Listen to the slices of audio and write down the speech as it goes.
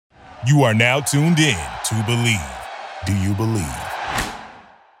You are now tuned in to Believe. Do you believe?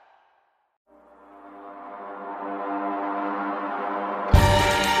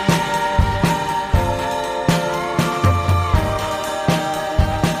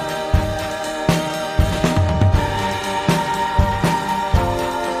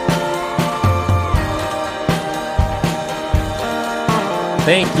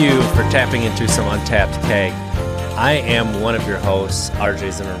 Thank you for tapping into some Untapped Keg. I am one of your hosts,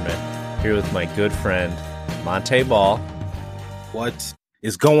 RJ Zimmerman, here with my good friend, Monte Ball. What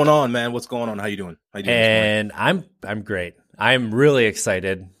is going on, man? What's going on? How you doing? And I'm great. I'm really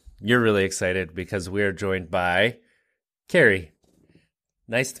excited. You're really excited because we are joined by Carrie.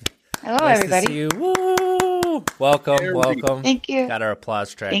 Hello, nice everybody. To see you. Woo! Welcome, Carrie. welcome. Thank you. Got our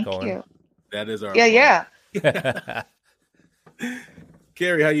applause track Thank going. you. That is our Yeah.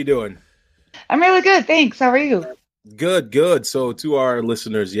 Carrie, how you doing? I'm really good. Thanks. How are you? Good. So to our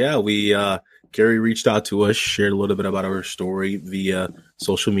listeners, we Carrie reached out to us, shared a little bit about her story via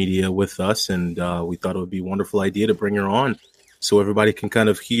social media with us, and we thought it would be a wonderful idea to bring her on so everybody can kind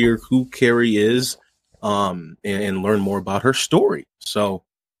of hear who Carrie is and learn more about her story. So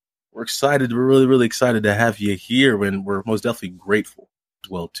we're excited. We're really, really excited to have you here, and we're most definitely grateful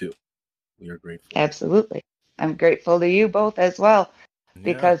as well, too. We are grateful. Absolutely. I'm grateful to you both as well,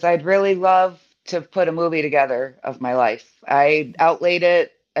 because I'd really love to put a movie together of my life. I laid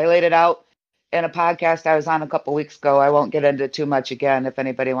it out in a podcast I was on a couple weeks ago. I won't get into too much again. If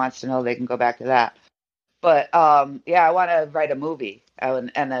anybody wants to know, they can go back to that. But I want to write a movie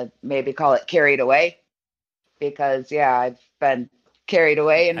and maybe call it Carried Away, because I've been carried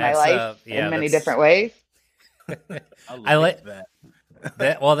away in my life in many different ways. I like that.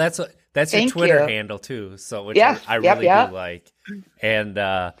 Well, that's your Twitter handle too. So which I really do like. And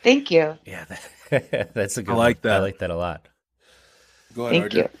thank you. Yeah, that's a good. I like one. that. I like that a lot. Go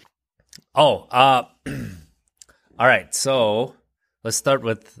ahead. Thank you. Oh, all right. So let's start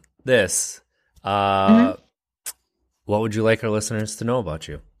with this. What would you like our listeners to know about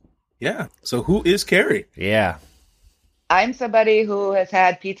you? Yeah. So who is Carrie? Yeah. I'm somebody who has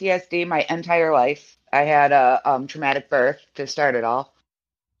had PTSD my entire life. I had a traumatic birth to start it all.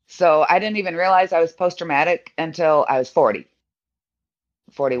 So I didn't even realize I was post-traumatic until I was 40.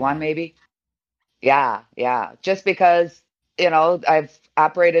 41 maybe. Yeah. Just because, I've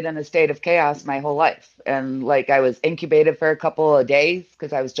operated in a state of chaos my whole life. And I was incubated for a couple of days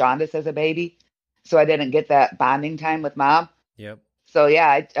because I was jaundiced as a baby. So I didn't get that bonding time with mom. Yep. So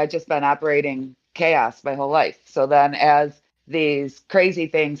I just been operating chaos my whole life. So then as these crazy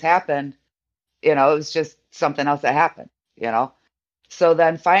things happened, it was just something else that happened, So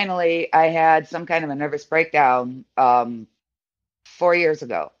then finally I had some kind of a nervous breakdown 4 years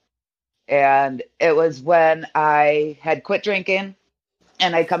ago. And it was when I had quit drinking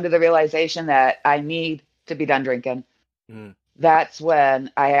and I come to the realization that I need to be done drinking. That's when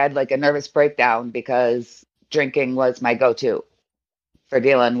I had a nervous breakdown, because drinking was my go-to for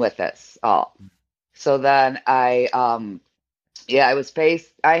dealing with this all. So then I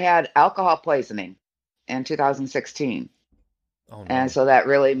had alcohol poissoning in 2016. Oh, no. And so that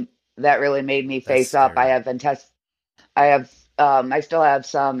really made me face up. I still have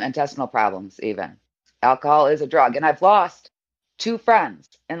some intestinal problems even. Alcohol is a drug. And I've lost 2 friends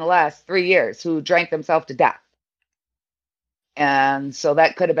in the last 3 years who drank themselves to death. And so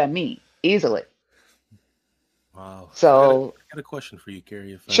that could have been me easily. Wow. So I got a question for you,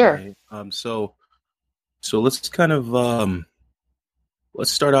 Carrie. If sure. I may. So let's kind of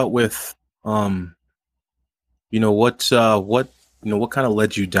let's start out with what kind of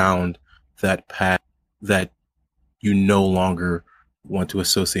led you down that path that you no longer want to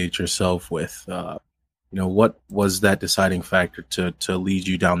associate yourself with? What was that deciding factor to lead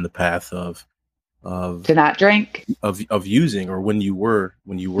you down the path of to not drink, of using, or when you were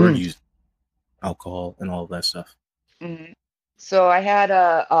using alcohol and all of that stuff? Mm-hmm. So I had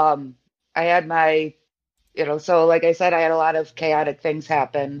my, so like I said, I had a lot of chaotic things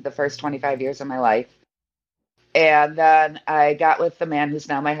happen the first 25 years of my life. And then I got with the man who's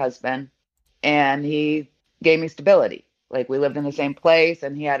now my husband, and he gave me stability. We lived in the same place,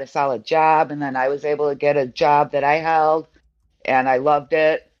 and he had a solid job. And then I was able to get a job that I held, and I loved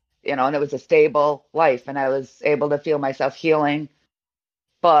it, and it was a stable life, and I was able to feel myself healing.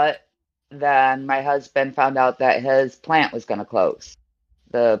 But then my husband found out that his plant was going to close,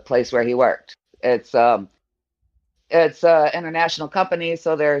 the place where he worked. It's an international company,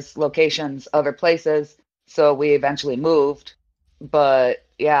 so there's locations other places. So we eventually moved. But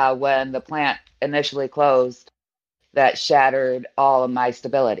when the plant initially closed, that shattered all of my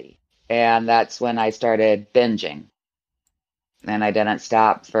stability. And that's when I started binging. and I didn't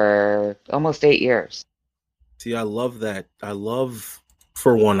stop for almost 8 years. See, I love that.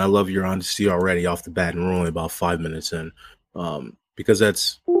 For one, I love your honesty already off the bat, and we're only about 5 minutes in, because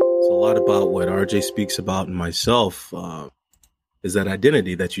it's a lot about what RJ speaks about and myself, is that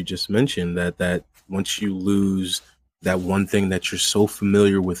identity that you just mentioned, that once you lose that one thing that you're so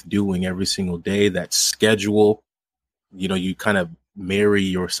familiar with doing every single day, that schedule, you kind of marry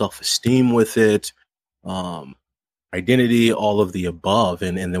your self-esteem with it, identity, all of the above.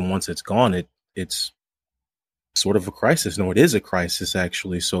 And then once it's gone, it's sort of a crisis. No, it is a crisis,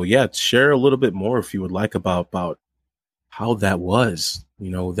 actually. So yeah, share a little bit more if you would like about how that was,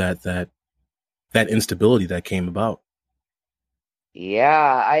 that instability that came about.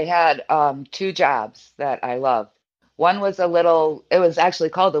 Yeah, I had 2 jobs that I loved. One was it was actually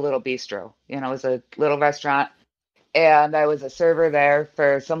called a Little Bistro. It was a little restaurant, and I was a server there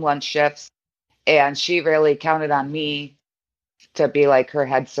for some lunch shifts. And she really counted on me to be like her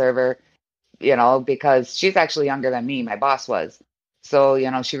head server, because she's actually younger than me, my boss was. So,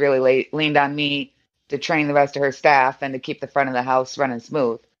 she really leaned on me to train the rest of her staff and to keep the front of the house running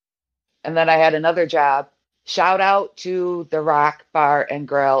smooth. And then I had another job. Shout out to the Rock Bar and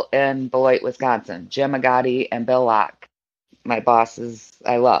Grill in Beloit, Wisconsin. Jim Agati and Bill Locke, my bosses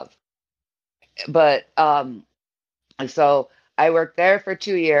I love. But so I worked there for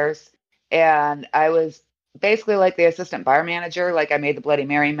 2 years, and I was basically like the assistant bar manager. Like, I made the Bloody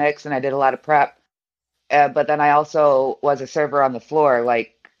Mary mix and I did a lot of prep. But then I also was a server on the floor.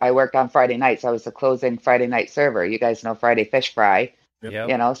 Like, I worked on Friday nights. I was the closing Friday night server. You guys know Friday Fish Fry.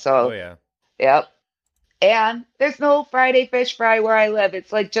 Yep. So Oh yeah. Yep. And there's no Friday Fish Fry where I live.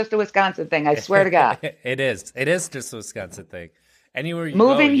 It's like just a Wisconsin thing. I swear to God. It is. It is just a Wisconsin thing. Anywhere you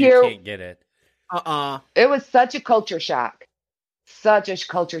Moving go, here, you can't get it. It was such a culture shock. Such a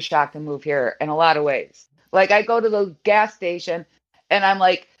culture shock to move here in a lot of ways. Like, I go to the gas station and I'm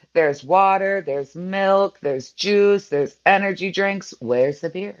like, there's water, there's milk, there's juice, there's energy drinks. Where's the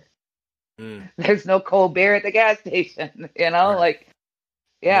beer? There's no cold beer at the gas station, Right. like,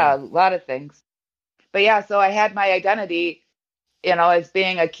 yeah, a lot of things. But yeah, so I had my identity, as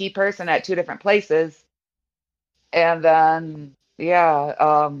being a key person at 2 different places. And then,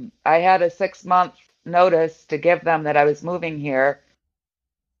 yeah, I had a 6-month notice to give them that I was moving here.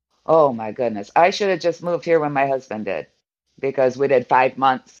 Oh my goodness. I should have just moved here when my husband did, because we did 5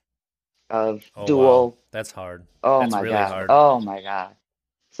 months of dual. Wow. That's hard. Oh That's my really God. hard. Oh my God.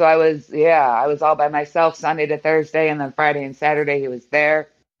 So I was all by myself Sunday to Thursday, and then Friday and Saturday he was there.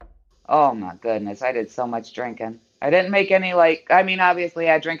 Oh my goodness. I did so much drinking. I didn't make any,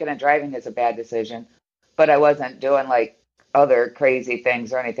 obviously, drinking and driving is a bad decision, but I wasn't doing like other crazy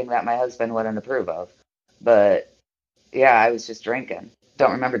things or anything that my husband wouldn't approve of. But yeah, I was just drinking.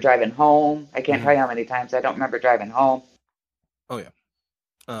 Don't remember driving home. I can't tell you how many times I don't remember driving home. Oh yeah.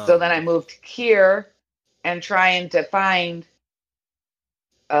 So then I moved here and trying to find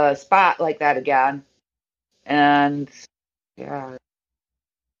a spot like that again. And yeah,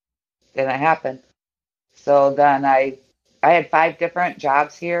 didn't happen. So then I had 5 different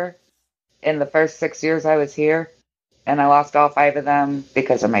jobs here in the first 6 years I was here, and I lost all 5 of them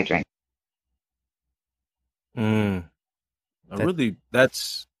because of my drink.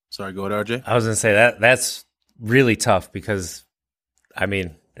 That's sorry, go ahead, RJ. I was gonna say that's really tough because,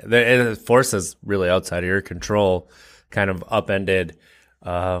 the forces really outside of your control kind of upended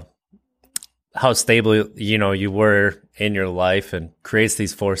how stable you were in your life, and creates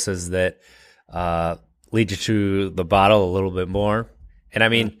these forces that lead you to the bottle a little bit more.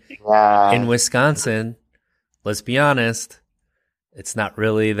 And in Wisconsin, let's be honest, it's not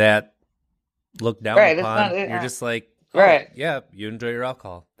really that looked down upon. You're just like, right, yeah, you enjoy your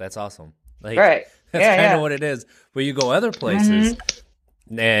alcohol. That's awesome. Like, right. That's kind of what it is. But you go other places,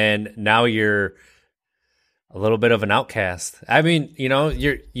 and now you're a little bit of an outcast.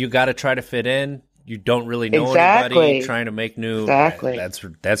 You got to try to fit in. You don't really know anybody. Trying to make new. Exactly.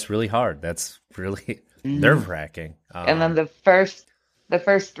 That's really hard. That's really nerve wracking. And then the first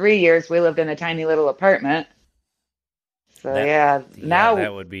 3 years we lived in a tiny little apartment. So now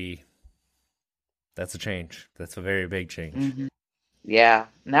that would be. That's a change. That's a very big change. Mm-hmm. Yeah.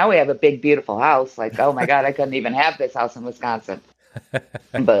 Now we have a big, beautiful house. Like, oh my God, I couldn't even have this house in Wisconsin.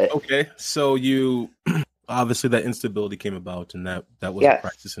 But okay, so you obviously that instability came about, and that was a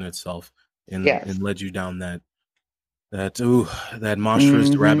crisis in itself, and led you down that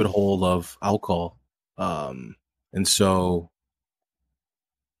monstrous rabbit hole of alcohol. And so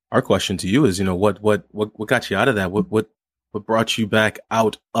our question to you is, what got you out of that? What brought you back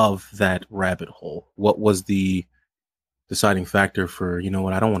out of that rabbit hole? What was the deciding factor for, I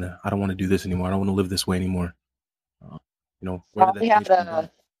don't want to do this anymore. I don't want to live this way anymore. where did that change come from?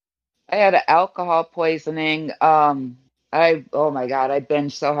 I had an alcohol poisoning. Oh my God, I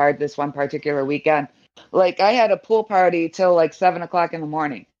binged so hard this one particular weekend. Like I had a pool party till like 7 o'clock in the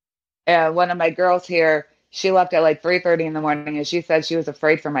morning. And one of my girls here, she left at like 3:30 in the morning and she said she was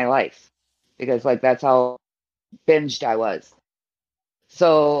afraid for my life because like that's how binged I was.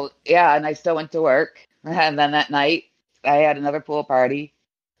 So yeah, and I still went to work. And then that night I had another pool party.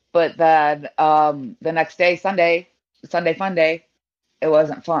 But then the next day, Sunday fun day, it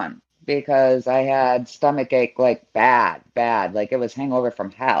wasn't fun because I had stomach ache like bad, bad. Like it was hangover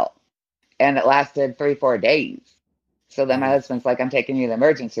from hell. And it lasted 3-4 days. So then my husband's like, I'm taking you to the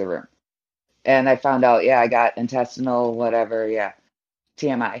emergency room. And I found out, yeah, I got intestinal, whatever. Yeah.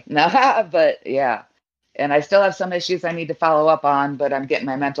 TMI. No, but yeah. And I still have some issues I need to follow up on, but I'm getting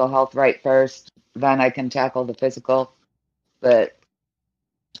my mental health right first. Then I can tackle the physical. But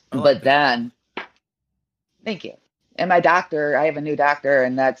then, thank you. And my doctor, I have a new doctor,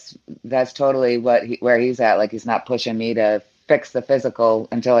 and that's totally where he's at. Like he's not pushing me to fix the physical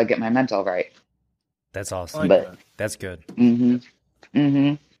until I get my mental right. That's awesome. That's good. Mm-hmm.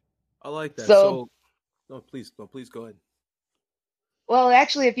 Mm-hmm. I like that. So please go ahead. Well,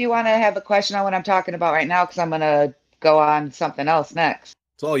 actually, if you want to have a question on what I'm talking about right now, because I'm going to go on something else next.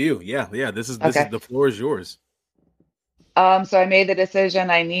 It's all you. Yeah. This is the floor is yours. So I made the decision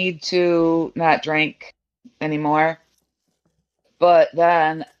I need to not drink anymore. But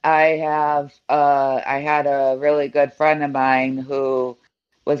then I had a really good friend of mine who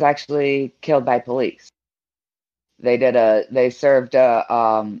was actually killed by police. They served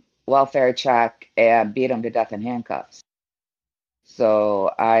a welfare check and beat him to death in handcuffs.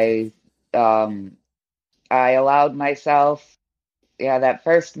 So I allowed myself, that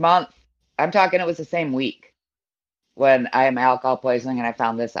first month, I'm talking, it was the same week when I am alcohol poisoning and I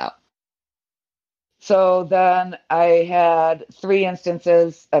found this out. So then I had 3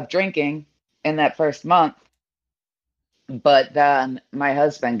 instances of drinking in that first month. But then my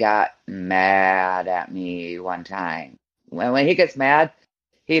husband got mad at me one time. When he gets mad,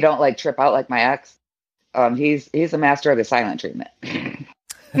 he don't like trip out like my ex. He's a master of the silent treatment.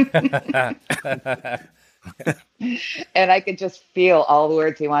 And I could just feel all the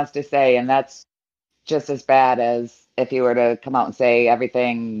words he wants to say, and that's just as bad as if he were to come out and say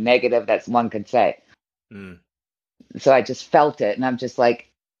everything negative that one could say. Mm. So I just felt it, and I'm just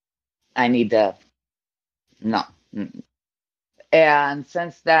like, I need to, no. Mm. And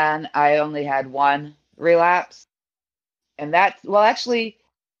since then, I only had 1 relapse. And actually,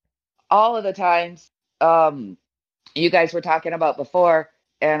 all of the times you guys were talking about before,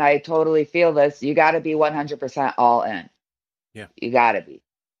 and I totally feel this, you got to be 100% all in. Yeah. You got to be.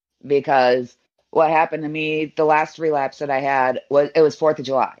 Because what happened to me, the last relapse that I had, was 4th of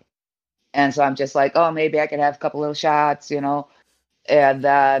July. And so I'm just like, oh, maybe I could have a couple little shots, And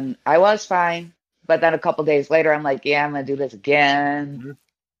then I was fine. But then a couple days later, I'm like, yeah, I'm going to do this again. Mm-hmm.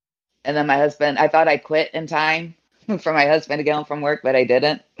 And then my husband, I thought I quit in time for my husband to get home from work, but I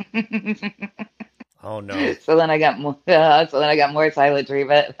didn't. Oh, no. So then I got more silent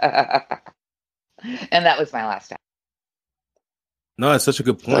treatment. And that was my last time. No, that's such a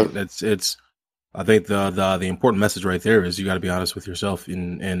good point. It's I think the important message right there is you got to be honest with yourself,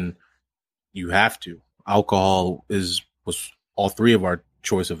 and you have to. Alcohol was all 3 of our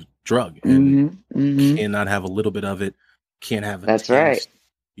choice of drug, and you cannot have a little bit of it. Can't have it. That's taste. Right.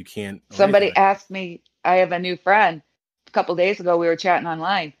 You can't. Somebody asked me. I have a new friend. A couple days ago, we were chatting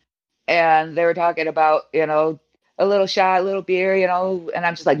online, and they were talking about a little shot, a little beer, and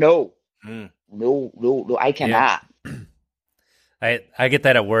I'm just like, no, I cannot. Yeah. I get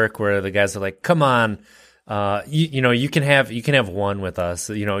that at work where the guys are like, come on. You can have 1 with us.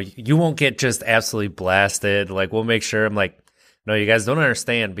 You won't get just absolutely blasted. Like, we'll make sure. I'm like, no, you guys don't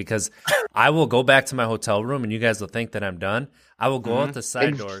understand, because I will go back to my hotel room and you guys will think that I'm done. I will go out the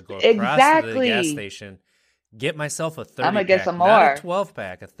side door, go across to the gas station, get myself a 30 I'm gonna pack, get some more. Not a 12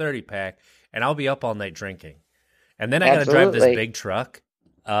 pack, a 30 pack, and I'll be up all night drinking. And then I got to drive this big truck.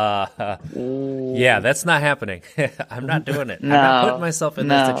 Yeah, that's not happening. I'm not doing it. No, I'm not putting myself in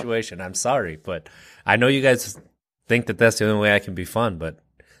that situation. I'm sorry, but I know you guys think that that's the only way I can be fun, but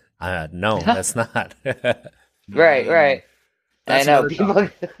no, that's not. Right. That's I know people.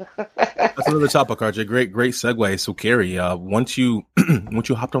 That's another topic, RJ. Great segue. So, Carrie, once you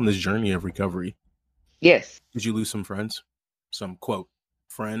hopped on this journey of recovery, yes, did you lose some friends? Some quote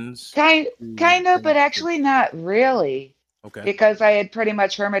friends? Kind of, but actually not really. Okay. Because I had pretty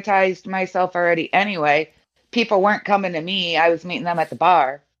much hermetized myself already anyway. People weren't coming to me. I was meeting them at the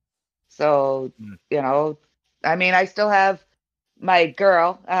bar. So, I mean, I still have my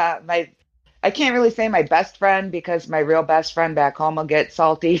girl, I can't really say my best friend because my real best friend back home will get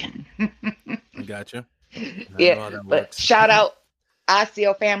salty. I gotcha. I know Yeah, how that but works. shout out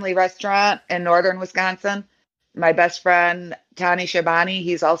Osseo Family Restaurant in northern Wisconsin. My best friend Tani Shabani,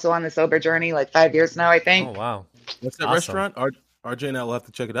 he's also on the sober journey, like 5 years now, I think. Oh wow, What's that awesome. restaurant? RJ and I will have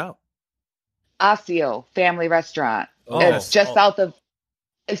to check it out. Osseo Family Restaurant. Oh, It's just south of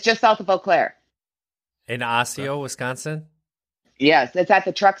Eau Claire. In Osseo, Wisconsin. Yes, it's at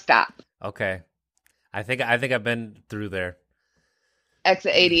the truck stop. Okay, I think I've been through there.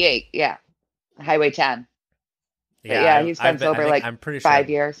 Exit 88, yeah, Highway 10. Yeah, But yeah, he's been sober like I'm pretty sure 5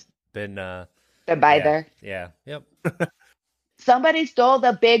 years. Been by there. Yeah, yep. Somebody stole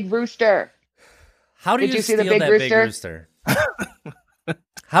the big rooster. How do Did you see steal the big that rooster? big rooster?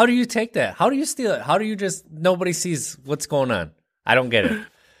 How do you take that? How do you steal it? How do you just nobody sees what's going on? I don't get it.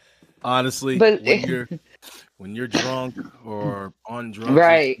 Honestly, But when you're drunk or on drugs,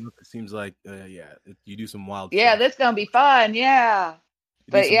 right? It seems like you do some wild. Yeah, stuff. this gonna be fun. Yeah,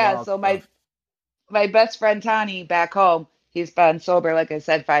 but yeah, so stuff. my best friend Tani back home, he's been sober, like I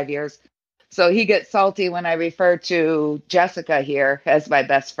said, 5 years. So he gets salty when I refer to Jessica here as my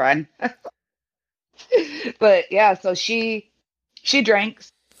best friend. But yeah, so she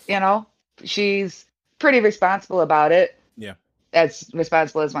drinks, she's pretty responsible about it. Yeah. As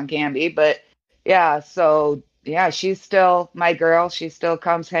responsible as one can be. But yeah, so yeah, she's still my girl. She still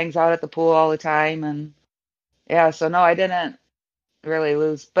comes, hangs out at the pool all the time. And yeah, so no, I didn't really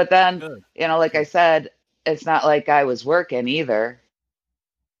lose. But then, Good. Like I said, it's not like I was working either.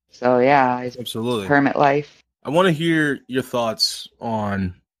 So yeah, Absolutely. Hermit life. I want to hear your thoughts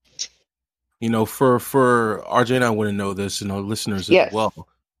on, for RJ and I want to know this and our listeners as well.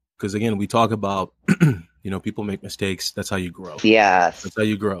 Because again, we talk about, people make mistakes. That's how you grow. Yes. That's how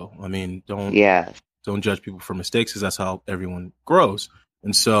you grow. I mean, don't judge people for mistakes because that's how everyone grows.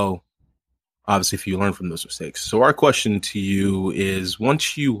 And so obviously if you learn from those mistakes. So our question to you is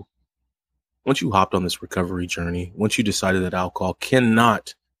once you hopped on this recovery journey, once you decided that alcohol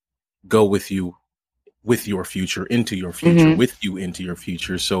cannot go with you, with your future, into your future, Mm-hmm. with you into your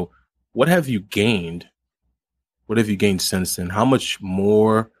future. So what have you gained? What have you gained since then? How much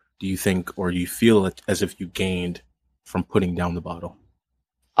more do you think, or you feel it as if you gained from putting down the bottle?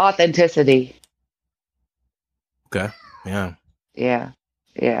 Authenticity. Okay. Yeah. Yeah.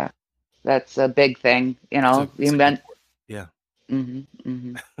 Yeah. That's a big thing. You meant. Yeah. Mm-hmm,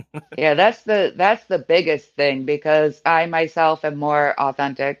 mm-hmm. Yeah, that's the biggest thing because I myself am more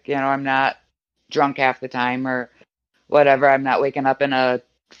authentic. I'm not drunk half the time or whatever. I'm not waking up in a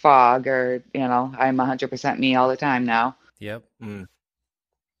fog or, I'm 100% me all the time now. Yep. Mm.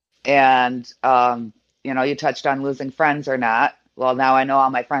 And, you touched on losing friends or not. Well, now I know all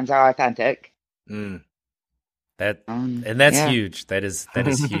my friends are authentic. Mm. And that's huge. That is huge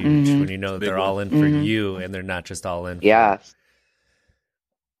Mm-hmm. when you know they're all in for you and they're not just all in for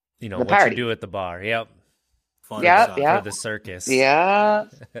what party. you do at the bar. Yep. Fun for the circus. Yeah.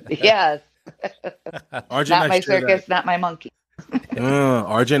 Yes. RJ not my circus, not my monkey.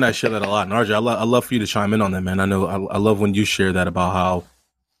 RJ and I share that a lot. And RJ, I love for you to chime in on that, man. I know I love when you share that about how,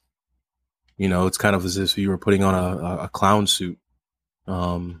 it's kind of as if you were putting on a clown suit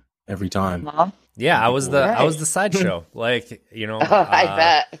every time. Uh-huh. Yeah, I was the sideshow. Like,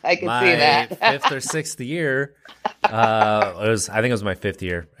 I bet I could see that. My 5th or 6th year, I think it was my 5th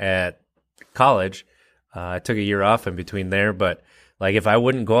year at college. I took a year off in between there, but like if I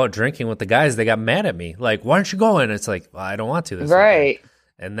wouldn't go out drinking with the guys, they got mad at me. Like, why aren't you going? It's like, well, I don't want to this right. weekend.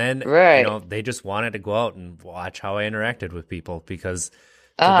 And then they just wanted to go out and watch how I interacted with people because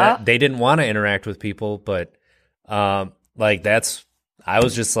they didn't want to interact with people, but I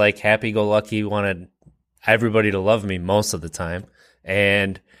was just like happy-go-lucky, wanted everybody to love me most of the time,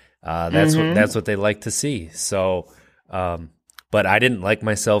 and that's what they like to see. So, but I didn't like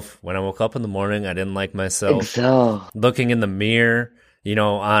myself when I woke up in the morning. I didn't like myself looking in the mirror,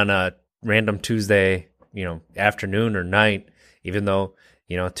 on a random Tuesday, afternoon or night. Even though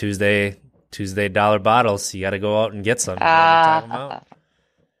Tuesday dollar bottles, you got to go out and get some.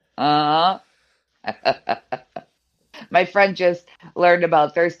 My friend just learned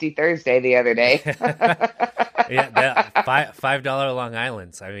about Thirsty Thursday the other day. Yeah, $5 Long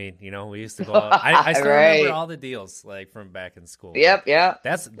Island's. I mean, we used to go out. I still remember all the deals like from back in school. Yep.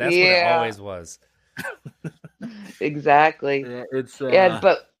 That's what it always was. Exactly. Yeah, it's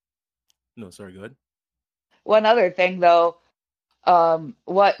but no, sorry, go ahead. One other thing though,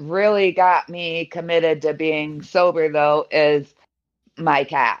 what really got me committed to being sober though is my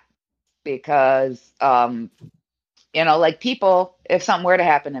cat. Because like people, if something were to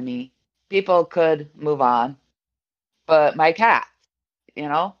happen to me, people could move on. But my cat,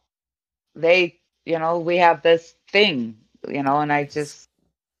 they, we have this thing, and I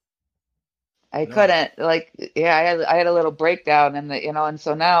couldn't, like, I had a little breakdown, and and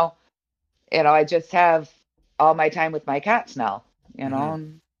so now, I just have all my time with my cats now,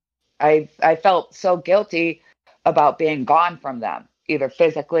 and I felt so guilty about being gone from them, either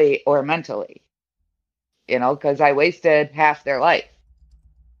physically or mentally, because I wasted half their life.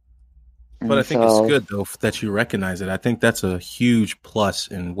 But I think it's good, though, that you recognize it. I think that's a huge plus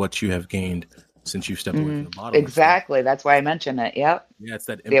in what you have gained since you stepped away from the bottle. Exactly. That's why I mentioned it. Yep. Yeah, it's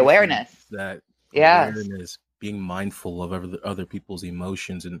that the awareness. Awareness, being mindful of other people's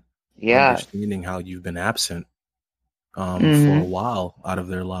emotions and understanding how you've been absent for a while out of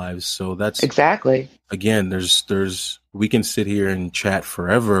their lives. So that's exactly. Again, we can sit here and chat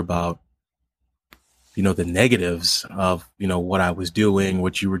forever about the negatives of what I was doing,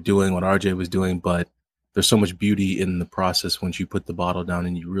 what you were doing, what RJ was doing, but there's so much beauty in the process once you put the bottle down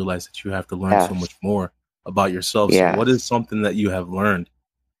and you realize that you have to learn so much more about yourself. So what is something that you have learned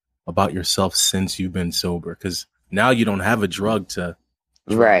about yourself since you've been sober? Because now you don't have a drug to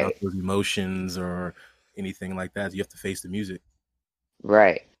drown out those emotions or anything like that. You have to face the music.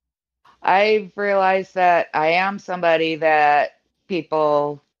 Right. I've realized that I am somebody that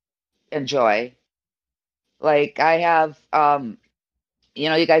people enjoy. Like I have,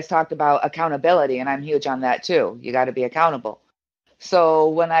 you guys talked about accountability, and I'm huge on that too. You got to be accountable. So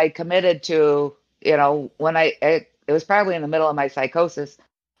when I committed to, it was probably in the middle of my psychosis,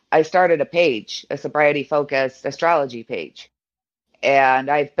 I started a page, a sobriety focused astrology page. And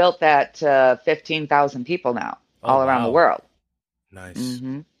I've built that to 15,000 people now all around the world. Nice.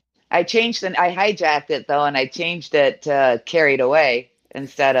 Mm-hmm. I hijacked it though, and I changed it to Carried Away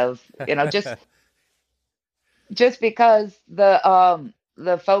instead of, just because the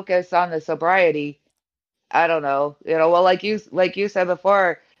focus on the sobriety, I don't know, well, like you said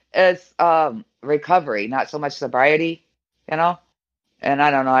before, it's recovery, not so much sobriety, and I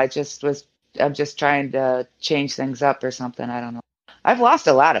don't know. I'm just trying to change things up or something. I don't know. I've lost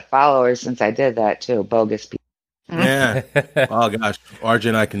a lot of followers since I did that too. Bogus people. Yeah. Oh gosh, RJ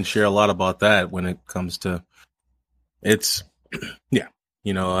and I can share a lot about that when it comes to it's. Yeah.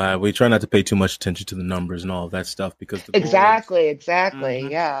 We try not to pay too much attention to the numbers and all of that stuff because the exactly.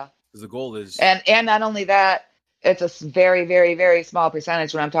 Yeah. Because the goal is, and not only that, it's a very, very, very small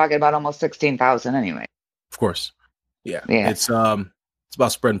percentage when I'm talking about almost 16,000 anyway. Of course. Yeah. It's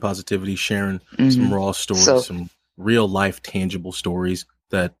about spreading positivity, sharing some raw stories, some real life tangible stories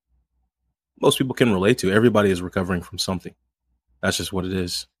that most people can relate to. Everybody is recovering from something. That's just what it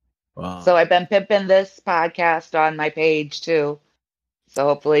is. So I've been pimping this podcast on my page too. So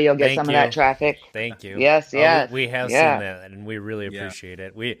hopefully you'll get some of that traffic. Thank you. Yes. We have seen that, and we really appreciate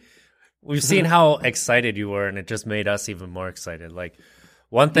it. We've seen how excited you were, and it just made us even more excited. Like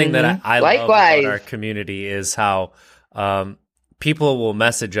one thing that I love about our community is how people will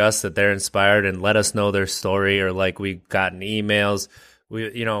message us that they're inspired and let us know their story, or like we've gotten emails,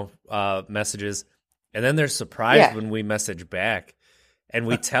 messages, and then they're surprised when we message back. And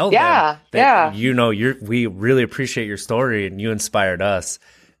we tell them that, we really appreciate your story and you inspired us.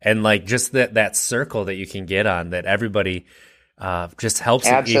 And like just that circle that you can get on, that everybody just helps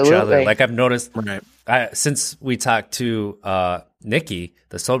each other. Like I've noticed since we talked to Nikki,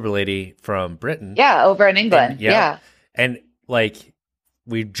 the sober lady from Britain. Yeah, over in England. And like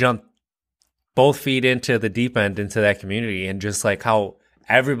we jumped both feet into the deep end into that community, and just like how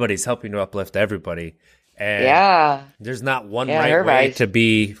everybody's helping to uplift everybody. And there's not one right way to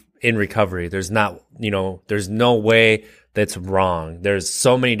be in recovery. There's not, there's no way that's wrong. There's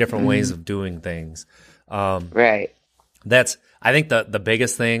so many different ways of doing things. That's, I think the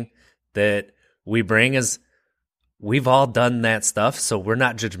biggest thing that we bring is we've all done that stuff. So we're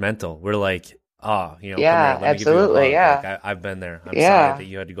not judgmental. We're like, come here, let me give you a hug. Like, I've been there. I'm sorry that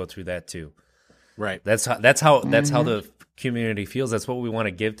you had to go through that too. Right. That's how the community feels. That's what we want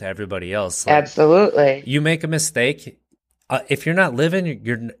to give to everybody else. Like, absolutely. You make a mistake, if you're not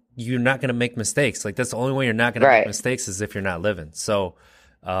living, you're not going to make mistakes. Like that's the only way you're not going to make mistakes is if you're not living. So,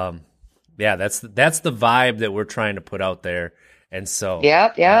 that's the vibe that we're trying to put out there. And so,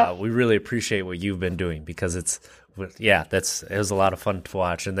 we really appreciate what you've been doing, because it was a lot of fun to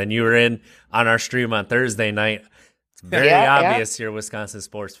watch. And then you were on our stream on Thursday night. It's very obvious you're a Wisconsin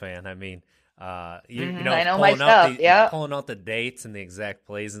sports fan. I mean, I know my stuff. Pulling out the dates and the exact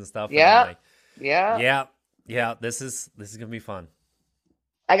plays and stuff. This is gonna be fun.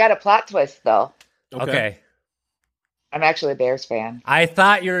 I got a plot twist though. Okay. I'm actually a Bears fan. I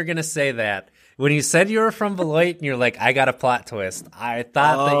thought you were gonna say that when you said you were from Beloit and you're like, I got a plot twist. I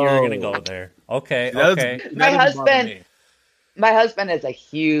thought that you were gonna go there. Okay. My husband. My husband is a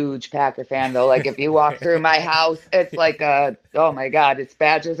huge Packer fan, though. Like if you walk through my house, it's like oh my God, it's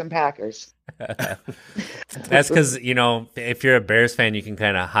Badgers and Packers. That's because, if you're a Bears fan, you can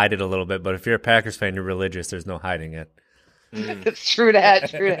kind of hide it a little bit. But if you're a Packers fan, you're religious. There's no hiding it. True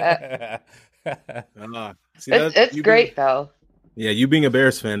that. It's great, though. Yeah, you being a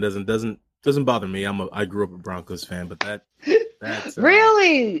Bears fan doesn't bother me. I grew up a Broncos fan, but that's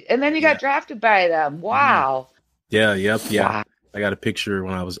really. And then you got drafted by them. Wow. Yeah. Wow. I got a picture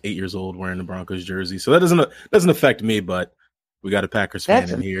when I was 8 years old wearing the Broncos jersey, so that doesn't affect me. But we got a Packers fan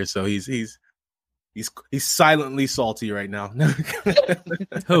in here, so he's silently salty right now.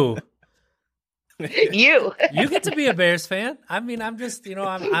 Who? You get to be a Bears fan. I mean, I'm just,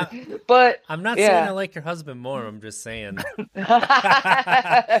 but I'm not saying I like your husband more. I'm just saying. Right?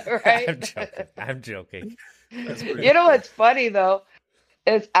 I'm joking. You know what's funny though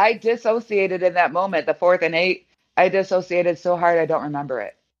is I dissociated in that moment, the 4th and 8. I dissociated so hard I don't remember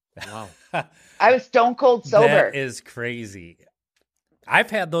it. Wow. I was stone cold sober. That is crazy. I've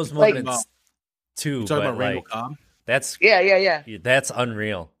had those moments too. You talking about Randall Cobb? That's yeah. That's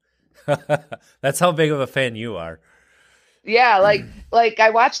unreal. That's how big of a fan you are. Yeah, like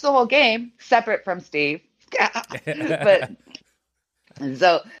I watched the whole game separate from Steve. But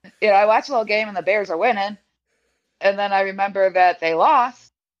so, I watched the whole game and the Bears are winning. And then I remember that they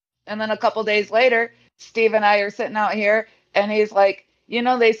lost. And then a couple days later, Steve and I are sitting out here and he's like,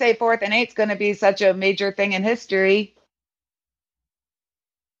 they say 4th and 8 is going to be such a major thing in history.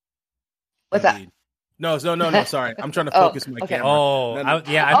 What's that? No. Sorry, I'm trying to focus my camera. Oh, I thought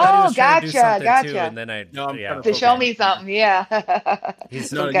he was trying to do something too, and then to show me something. Yeah. You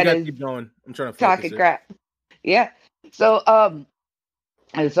gotta keep going. I'm trying to talking crap. Yeah. So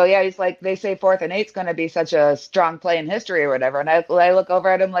he's like, they say 4th and 8 is going to be such a strong play in history or whatever, and I look over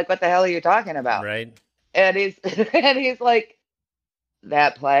at him like, what the hell are you talking about? Right. And he's like,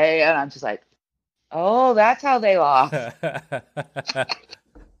 that play, and I'm just like, oh, that's how they lost.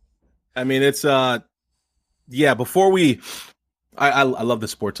 I mean, it's before I love the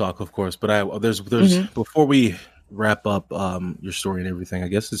sport talk, of course, but there's before we wrap up your story and everything, I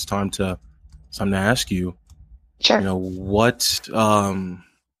guess it's time to ask you, sure, what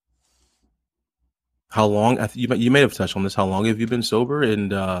how long you may have touched on this, how long have you been sober?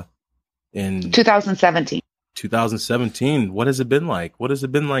 And in 2017. 2017, what has it been like? What has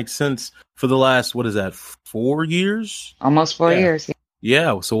it been like since, for the last, 4 years? Almost 4 years.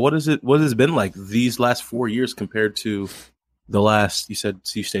 Yeah. So what has it been like these last 4 years compared to the last,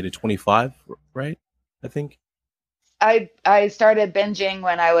 you stated 25, right? I think. I started binging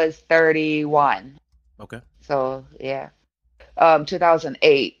when I was 31. Okay. So,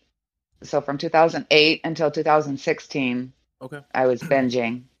 2008. So from 2008 until 2016, okay, I was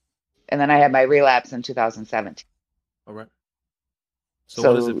binging. And then I had my relapse in 2017. All right.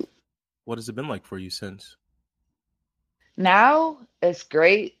 So what has it been like for you since? Now it's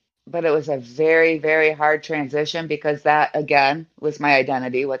great, but it was a very, very hard transition because that, again, was my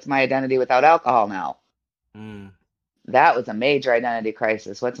identity. What's my identity without alcohol now? That was a major identity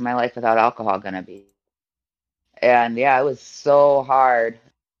crisis. What's my life without alcohol going to be? And it was so hard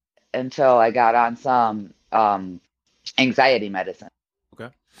until I got on some anxiety medicine.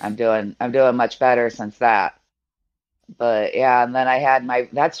 Okay. I'm doing much better since that. But and then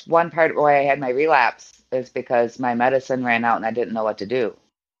that's one part why I had my relapse, is because my medicine ran out and I didn't know what to do.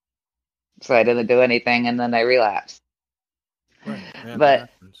 So I didn't do anything and then I relapsed. Right. Yeah, but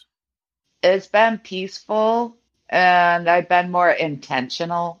it's been peaceful and I've been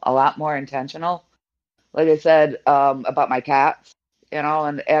a lot more intentional. Like I said, about my cats,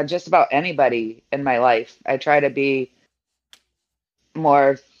 and just about anybody in my life. I try to be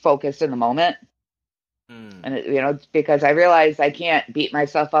more focused in the moment. And, because I realize I can't beat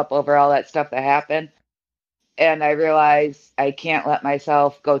myself up over all that stuff that happened. And I realize I can't let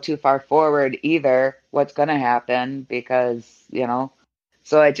myself go too far forward either, what's going to happen, because,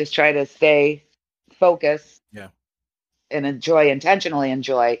 so I just try to stay focused and intentionally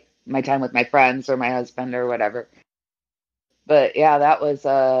enjoy my time with my friends or my husband or whatever. But that was,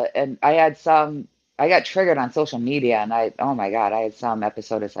 and I got triggered on social media and oh my God, I had some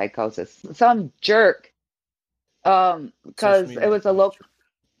episode of psychosis, some jerk. Because it was it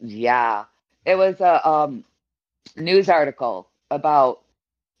was a news article about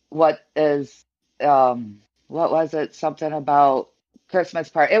what was it? Something about Christmas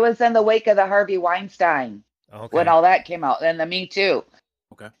party. It was in the wake of the Harvey Weinstein when all that came out, and the Me Too.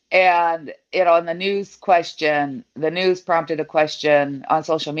 Okay. And in the news prompted a question on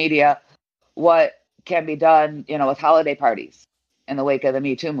social media: what can be done, with holiday parties in the wake of the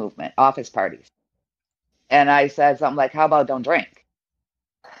Me Too movement, office parties. And I said something like, how about don't drink?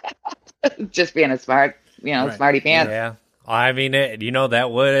 Just being a smart, Right. smarty pants. Yeah. I mean,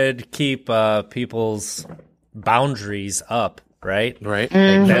 that would keep people's boundaries up, right? Right.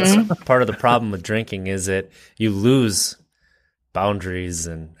 Like that's part of the problem with drinking is that you lose boundaries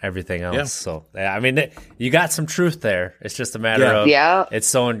and everything else. Yeah. So, I mean, you got some truth there. It's just a matter of Yeah. it's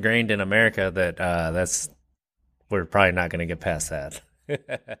so ingrained in America that we're probably not going to get past that.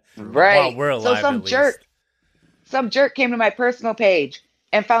 Right. While we're alive, so some jerk came to my personal page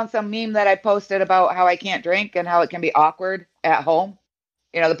and found some meme that I posted about how I can't drink and how it can be awkward at home.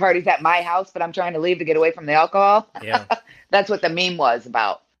 The party's at my house, but I'm trying to leave to get away from the alcohol. Yeah. That's what the meme was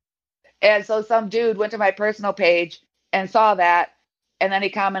about. And so some dude went to my personal page and saw that, and then he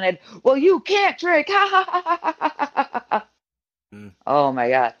commented, "Well, you can't drink." Oh my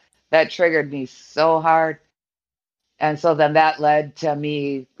God. That triggered me so hard. And so then that led to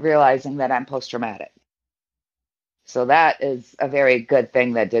me realizing that I'm post-traumatic. So that is a very good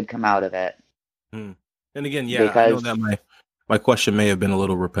thing that did come out of it. And again, I know that my question may have been a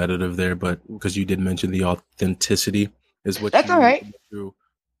little repetitive there, but because you did mention the authenticity is what that's all right. You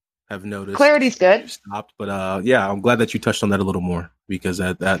have noticed. Clarity's good. Stopped, but I'm glad that you touched on that a little more because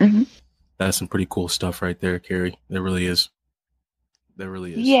that's some pretty cool stuff right there, Carrie. There really is.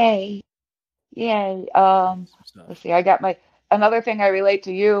 Yay. Let's see. I got another thing I relate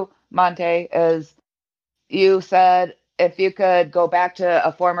to you, Monte, is you said if you could go back to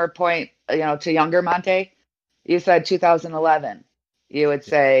a former point, to younger Monte, you said 2011. You would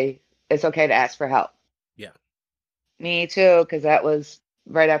say it's okay to ask for help. Yeah. Me too, because that was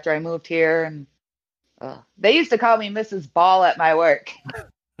right after I moved here, and they used to call me Mrs. Ball at my work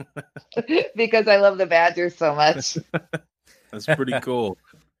because I love the Badgers so much. That's pretty cool.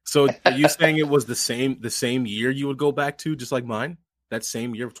 So are you saying it was the same year you would go back to, just like mine? That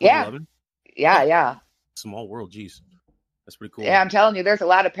same year of 2011? Yeah. Small world, geez. That's pretty cool. Yeah, I'm telling you, there's a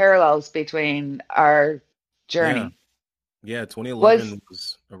lot of parallels between our journey. Yeah, 2011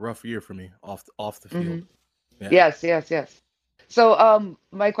 was a rough year for me off the field. Mm-hmm. Yes. So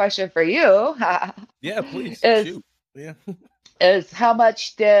my question for you please shoot. Is how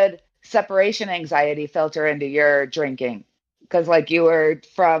much did separation anxiety filter into your drinking? Because you were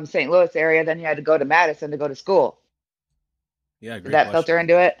from St. Louis area, then you had to go to Madison to go to school. Yeah, great did that question. filter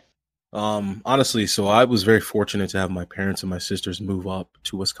into it? Honestly, so I was very fortunate to have my parents and my sisters move up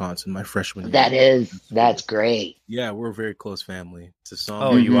to Wisconsin my freshman year. That's great. Yeah, we're a very close family. To some,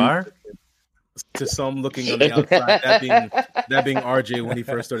 oh, you are? To some looking on the outside, that being RJ when he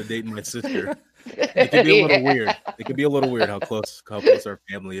first started dating my sister. It could be a little weird. It could be a little weird how close our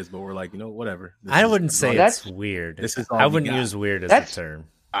family is, but we're like, whatever. I wouldn't say it's weird. I wouldn't use weird as a term.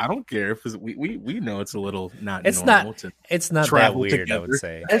 I don't care if we know it's a little not. It's normal it's not that weird. Together. I would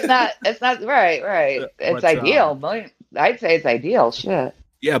say it's not right. It's ideal. I'd say it's ideal. Shit.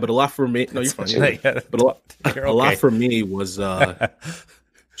 Yeah, but a lot for me. No, you're fine. But a lot for me was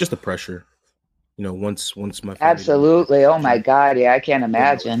just the pressure. Once my family absolutely. Oh my God. Yeah, I can't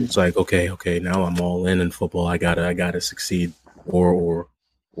imagine. It's like okay, now I'm all in football. I gotta succeed, or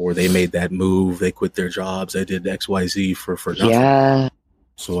they made that move. They quit their jobs. They did XYZ for nothing. Yeah.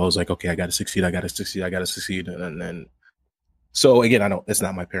 So I was like, okay, I got to succeed. And then, so again, it's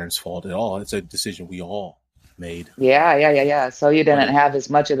not my parents' fault at all. It's a decision we all made. Yeah. So you didn't have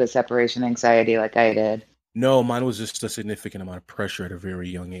as much of the separation anxiety like I did. No, mine was just a significant amount of pressure at a very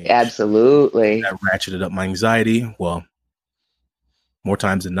young age. Absolutely. That ratcheted up my anxiety. Well, more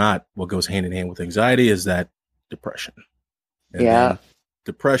times than not, what goes hand in hand with anxiety is that depression. And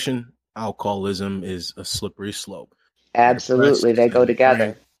depression, alcoholism is a slippery slope. Absolutely. They go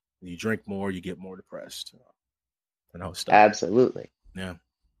together. You drink more, you get more depressed. And I was stuck. Absolutely. Yeah.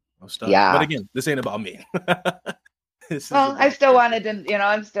 I was stuck. Yeah. But again, this ain't about me. I still wanted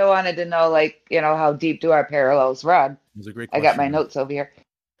to know, how deep do our parallels run? It was a great question. I got my notes over here.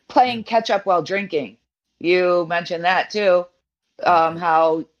 Playing catch up while drinking. You mentioned that too.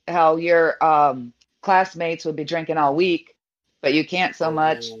 How your classmates would be drinking all week, but you can't so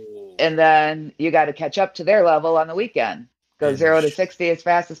much. And then you got to catch up to their level on the weekend. Go 0 to 60 as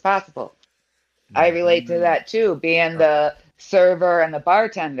fast as possible. I relate to that too, being the server and the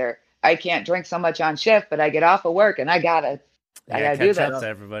bartender. I can't drink so much on shift, but I get off of work and I gotta do that. To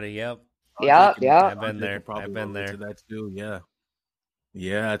everybody. Yep. Yeah. I've been there. To that too.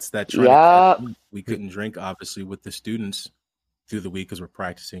 Yeah. It's that. We couldn't drink obviously with the students through the week because we're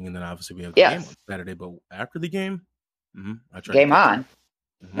practicing, and then obviously we have the game on Saturday. But after the game, I tried game on.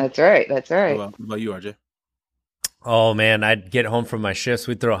 Mm-hmm. That's right. What about you, RJ? Oh man, I'd get home from my shifts.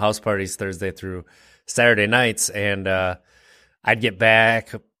 We'd throw house parties Thursday through Saturday nights, and I'd get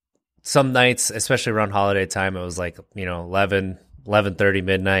back some nights, especially around holiday time, it was like, 11:30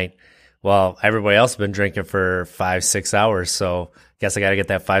 midnight. Well, everybody else has been drinking for 5-6 hours. So guess I got to get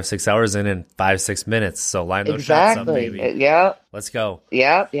that 5-6 hours in 5-6 minutes. So line those shots up, baby. Yep. Let's go.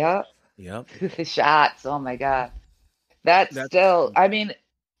 Yep. The shots. Oh my God. That's still, I mean,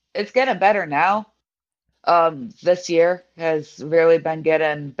 it's getting better now. This year has really been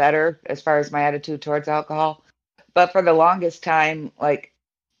getting better as far as my attitude towards alcohol. But for the longest time, like,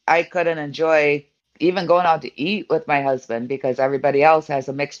 I couldn't enjoy even going out to eat with my husband because everybody else has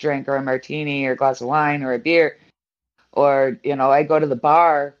a mixed drink or a martini or a glass of wine or a beer. Or, I go to the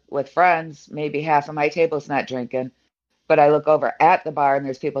bar with friends, maybe half of my table's not drinking, but I look over at the bar and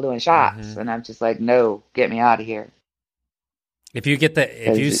there's people doing shots. And I'm just like, no, get me out of here. If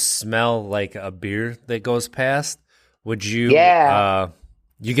you smell like a beer that goes past, would you,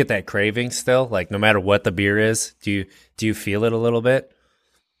 you get that craving still? Like no matter what the beer is, do you feel it a little bit?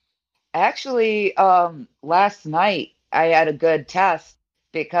 Actually, last night I had a good test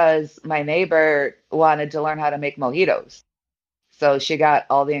because my neighbor wanted to learn how to make mojitos. So she got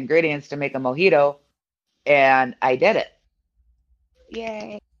all the ingredients to make a mojito and I did it.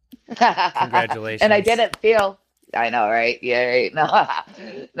 Yay. Congratulations. And I didn't feel, I know, right? Yay. No,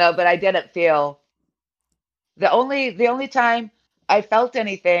 but I didn't feel, the only time I felt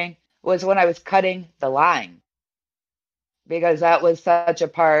anything was when I was cutting the lime. Because that was such a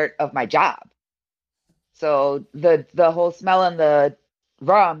part of my job. So the whole smell and the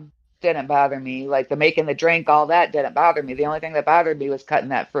rum didn't bother me. Like the making the drink, all that didn't bother me. The only thing that bothered me was cutting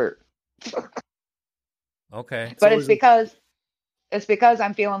that fruit. Okay. But it's because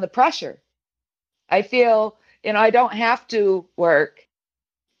I'm feeling the pressure. I feel, I don't have to work.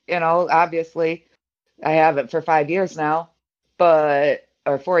 Obviously I haven't for 5 years now, or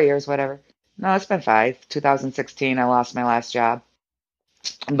 4 years, whatever. No, it's been 5. 2016, I lost my last job.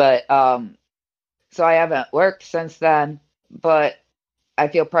 But, so I haven't worked since then, but I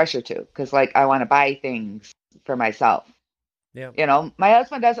feel pressure to, because like I want to buy things for myself. Yeah. My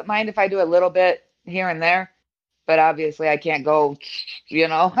husband doesn't mind if I do a little bit here and there, but obviously I can't go,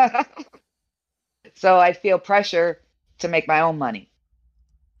 So I feel pressure to make my own money,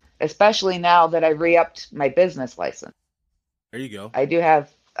 especially now that I re-upped my business license. There you go. I do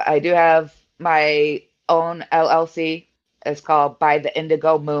have my own LLC. It's called By the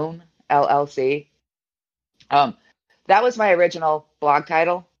Indigo Moon LLC. That was my original blog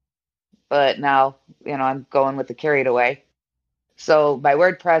title, but now, I'm going with the Carried Away. So my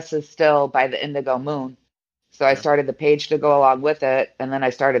WordPress is still By the Indigo Moon. So I started the page to go along with it, and then I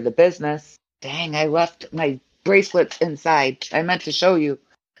started the business. Dang, I left my bracelets inside. I meant to show you,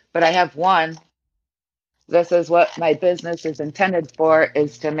 but I have one. This is what my business is intended for,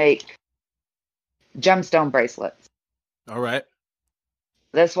 is to make gemstone bracelets. All right.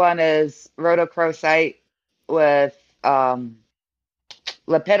 This one is rhodochrosite with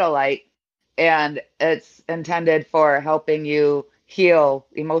lepidolite, and it's intended for helping you heal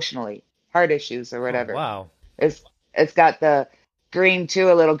emotionally, heart issues or whatever. Oh, wow. It's got the green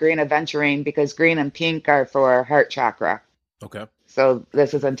too, a little green aventurine, because green and pink are for heart chakra. Okay. So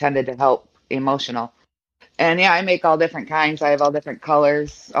this is intended to help emotional. And yeah, I make all different kinds. I have all different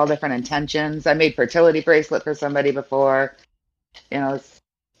colors, all different intentions. I made fertility bracelet for somebody before. It's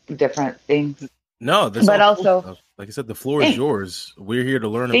different things. No, but also, like I said, the floor is yours. We're here to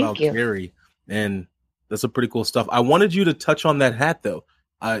learn about Carrie, and that's some pretty cool stuff. I wanted you to touch on that hat, though.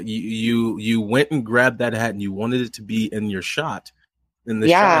 You went and grabbed that hat, and you wanted it to be in your shot,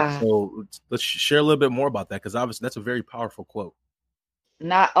 shot. So let's share a little bit more about that, because obviously that's a very powerful quote.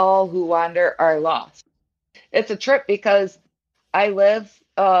 Not all who wander are lost. It's a trip because I live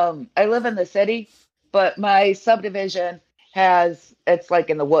in the city, but my subdivision it's like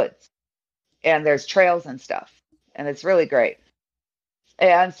in the woods, and there's trails and stuff, and it's really great.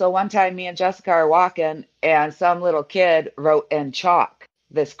 And so one time me and Jessica are walking, and some little kid wrote in chalk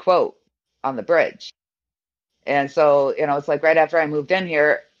this quote on the bridge. And so, it's like right after I moved in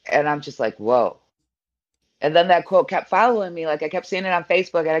here, and I'm just like, whoa. And then that quote kept following me. Like I kept seeing it on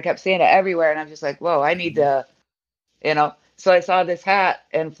Facebook, and I kept seeing it everywhere. And I'm just like, whoa, I need to, So I saw this hat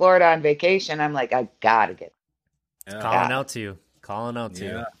in Florida on vacation. I'm like, I gotta get it. Calling out to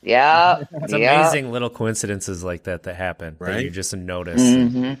you. Yeah. It's amazing little coincidences like that happen, right? That you just notice.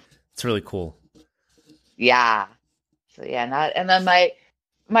 Mm-hmm. It's really cool. Yeah. So and then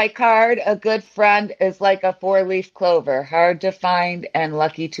my card, a good friend is like a 4-leaf clover, hard to find and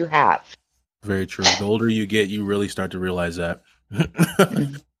lucky to have. Very true. The older you get, you really start to realize that.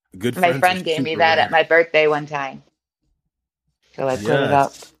 Good. My friend gave me that at my birthday one time. So I put it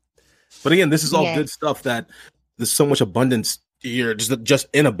up. But again, this is all good stuff that there's so much abundance You're just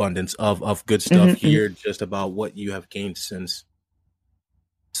in abundance of good stuff. Hear just about what you have gained since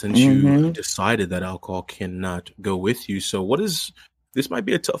you decided that alcohol cannot go with you. So this might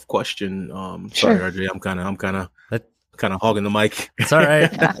be a tough question. Sorry, RJ, I'm kind of hogging the mic. It's all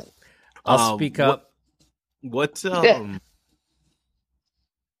right. I'll speak up. If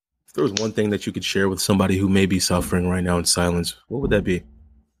there was one thing that you could share with somebody who may be suffering right now in silence, what would that be?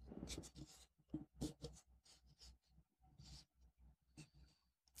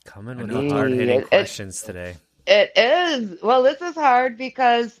 Coming with the hard-hitting questions today. It is. Well, this is hard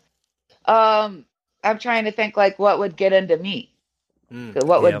because I'm trying to think like what would get into me,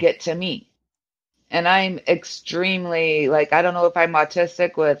 what would get to me. And I'm extremely, like, I don't know if I'm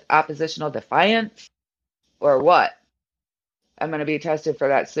autistic with oppositional defiance or what. I'm going to be tested for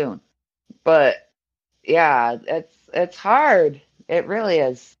that soon. But yeah, it's hard. It really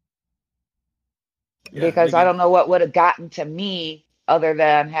is. Yeah, because I don't know what would have gotten to me other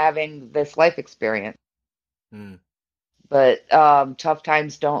than having this life experience. But tough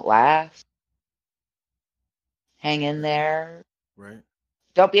times don't last. Hang in there. Right.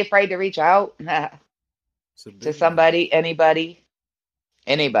 Don't be afraid to reach out to somebody, anybody.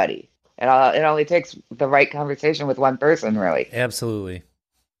 It only takes the right conversation with one person, really. Absolutely.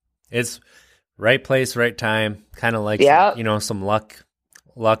 It's right place, right time. Kind of like, some luck.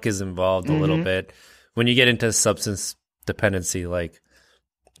 Luck is involved a little bit. When you get into substance dependency, like,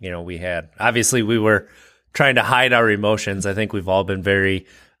 we had. Obviously, we were trying to hide our emotions. I think we've all been very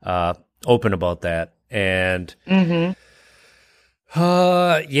open about that. And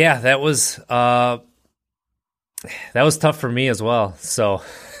that was tough for me as well. So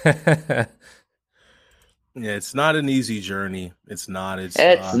yeah, it's not an easy journey. It's not. It's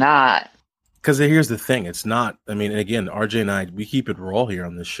not. Because here's the thing. It's not. I mean, again, RJ and I, we keep it raw here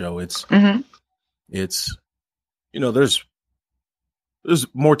on this show. It's there's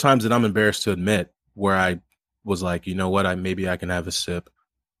more times than I'm embarrassed to admit where I was like, you know what, maybe I can have a sip.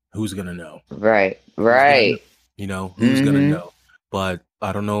 Who's gonna know? Right. Who's gonna know? But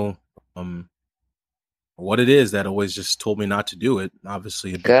I don't know what it is that always just told me not to do it.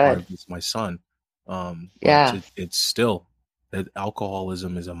 Obviously, a big part of it's my son. It's still that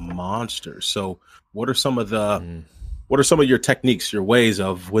alcoholism is a monster. So, what are some of your techniques, your ways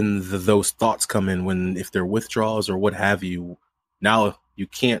of when those thoughts come in, if they're withdrawals or what have you? Now you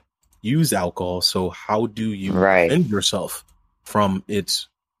can't use alcohol, so how do you defend yourself from it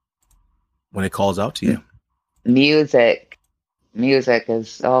when it calls out to you? Music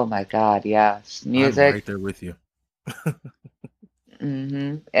is, oh my God, yes. Music. I'm right there with you.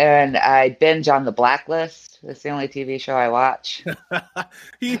 And I binge on The Blacklist. It's the only TV show I watch.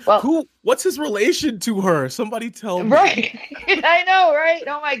 What's his relation to her? Somebody tell me. Right. I know, right?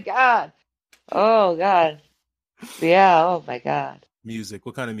 Oh my God. Yeah, oh my God. Music.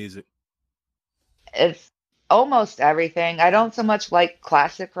 What kind of music? It's almost everything. I don't so much like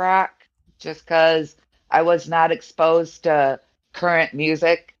classic rock just because I was not exposed to current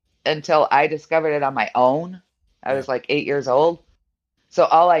music until I discovered it on my own. I was like 8 years old. So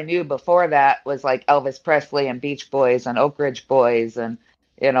all I knew before that was like Elvis Presley and Beach Boys and Oak Ridge Boys and,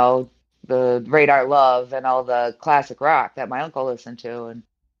 the Radar Love and all the classic rock that my uncle listened to. And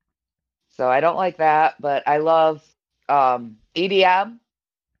so I don't like that, but I love EDM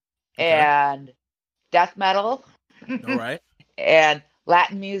and death metal. All right. And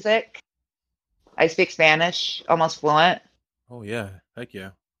Latin music. I speak Spanish, almost fluent. Oh, yeah. Heck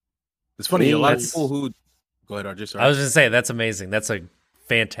yeah. It's funny. A lot of people who... Go ahead, RJ. Sorry. I was just saying, that's amazing. That's a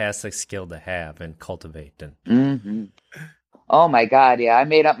fantastic skill to have and cultivate. Oh, my God. Yeah. I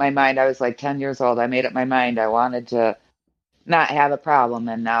made up my mind. I was like 10 years old. I made up my mind. I wanted to not have a problem.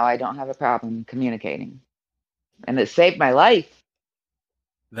 And now I don't have a problem communicating. And it saved my life.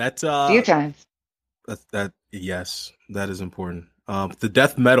 That a few times. Yes, that is important. The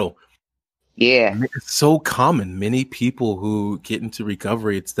death metal. Yeah. It's so common. Many people who get into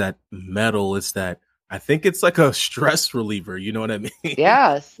recovery, it's that metal. It's that, I think it's like a stress reliever. You know what I mean?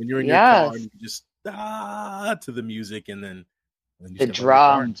 Yes. When you're in your car and you just to the music and then the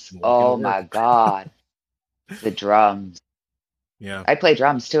drums. Oh my God. The drums. Yeah. I play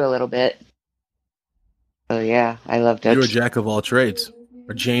drums too a little bit. So yeah, I loved it. You're a jack of all trades.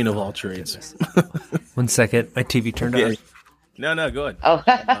 Or Jane of all trades. 1 second. My TV turned on. No, go ahead. Oh.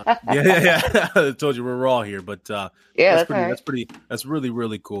 Yeah. I told you we're raw here, but that's really,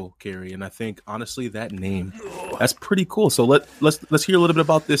 really cool, Carrie. And I think honestly that name, that's pretty cool. So let's hear a little bit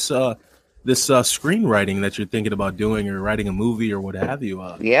about this screenwriting that you're thinking about doing, or writing a movie or what have you.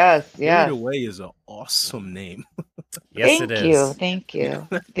 Yes. Carried Away is an awesome name. Yes, it is. Thank you.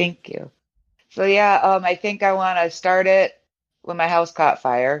 So yeah, I think I want to start it when my house caught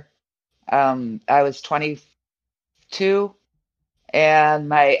fire. I was 22, and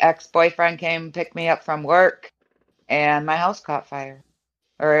my ex-boyfriend came and picked me up from work, and my house caught fire.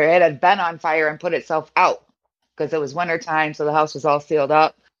 Or it had been on fire and put itself out because it was wintertime, so the house was all sealed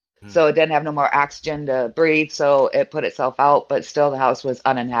up. So it didn't have no more oxygen to breathe, so it put itself out, but still the house was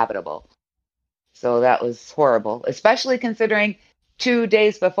uninhabitable. So that was horrible, especially considering 2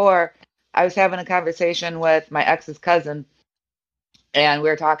 days before I was having a conversation with my ex's cousin, and we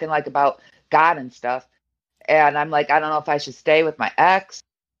were talking like about God and stuff. And I'm like, I don't know if I should stay with my ex,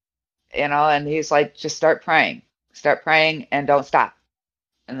 and he's like, just start praying and don't stop.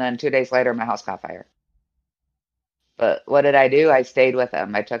 And then 2 days later, my house caught fire. But what did I do? I stayed with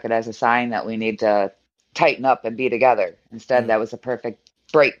him. I took it as a sign that we need to tighten up and be together. Instead, that was a perfect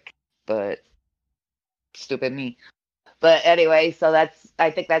break. But stupid me. But anyway, so I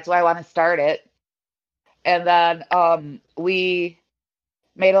think that's why I want to start it. And then we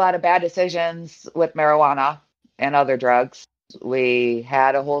made a lot of bad decisions with marijuana and other drugs. We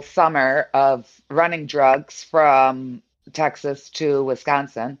had a whole summer of running drugs from Texas to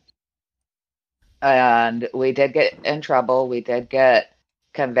Wisconsin. And we did get in trouble. We did get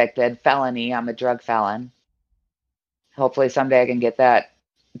convicted. Felony. I'm a drug felon. Hopefully someday I can get that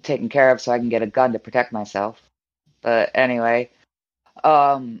taken care of so I can get a gun to protect myself. But anyway,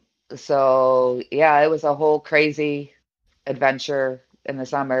 so yeah, it was a whole crazy adventure in the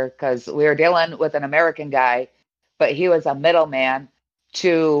summer because we were dealing with an American guy, but he was a middleman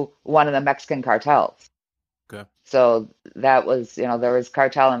to one of the Mexican cartels. Okay. So that was, there was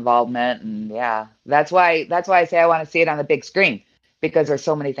cartel involvement, and yeah, that's why I say I want to see it on the big screen, because there's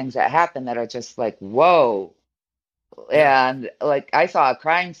so many things that happen that are just like, whoa. And like, I saw a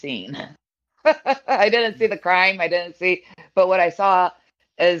crime scene. I didn't see the crime. But what I saw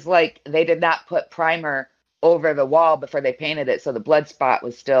is like, they did not put primer over the wall before they painted it, so the blood spot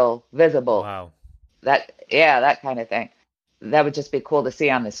was still visible. Wow. That kind of thing. That would just be cool to see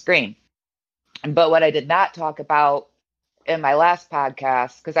on the screen. But what I did not talk about in my last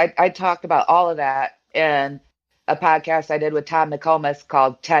podcast, because I talked about all of that in a podcast I did with Tom McComas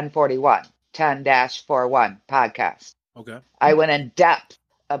called 1041, 10-41 podcast. Okay. I went in depth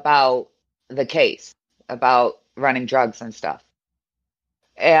about the case, about running drugs and stuff.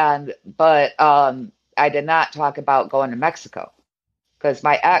 But I did not talk about going to Mexico, because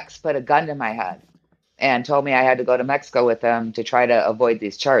my ex put a gun to my head and told me I had to go to Mexico with him to try to avoid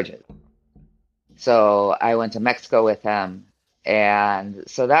these charges. So I went to Mexico with him. And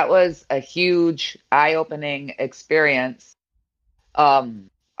so that was a huge eye-opening experience on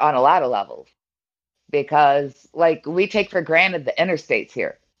a lot of levels, because like, we take for granted the interstates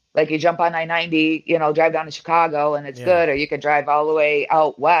here. Like, you jump on I-90, drive down to Chicago and it's good, or you could drive all the way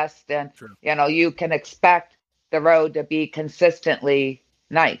out west and, you can expect the road to be consistently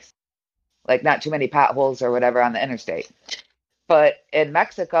nice, like not too many potholes or whatever on the interstate. But in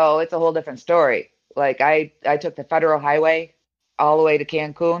Mexico, it's a whole different story. Like, I took the federal highway all the way to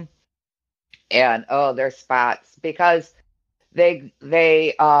Cancun, and there's spots because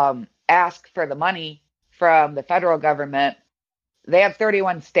they ask for the money from the federal government. They have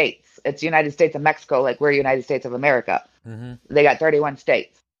 31 states. It's United States of Mexico, like we're United States of America. Mm-hmm. They got 31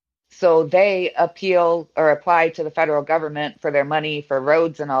 states. So they appeal or apply to the federal government for their money for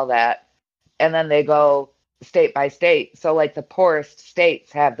roads and all that. And then they go state by state. So like, the poorest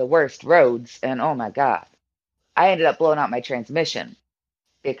states have the worst roads. And oh my God, I ended up blowing out my transmission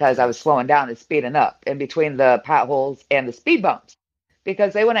because I was slowing down and speeding up in between the potholes and the speed bumps,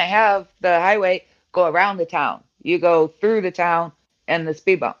 because they wouldn't have the highway go around the town. You go through the town and the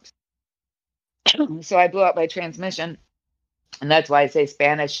speed bumps. So I blew out my transmission. And that's why I say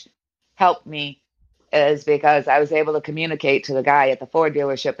Spanish helped me, is because I was able to communicate to the guy at the Ford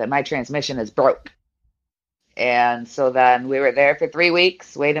dealership that my transmission is broke. And so then we were there for 3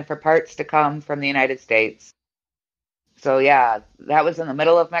 weeks waiting for parts to come from the United States. So yeah, that was in the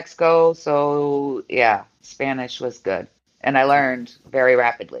middle of Mexico. So yeah, Spanish was good. And I learned very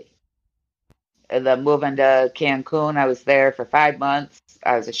rapidly. And then moving to Cancun, I was there for 5 months.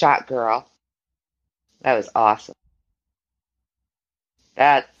 I was a shot girl. That was awesome.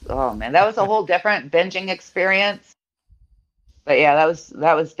 That was a whole different binging experience. But yeah,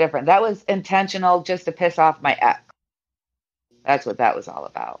 that was different. That was intentional, just to piss off my ex. That's what that was all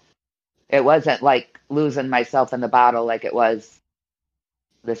about. It wasn't like losing myself in the bottle like it was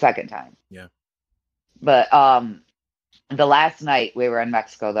the second time. Yeah. But the last night we were in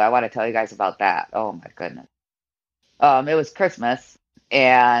Mexico, though, I want to tell you guys about that. Oh my goodness. It was Christmas,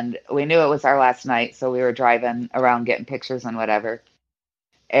 and we knew it was our last night, so we were driving around getting pictures and whatever.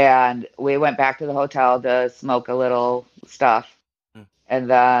 And we went back to the hotel to smoke a little stuff. And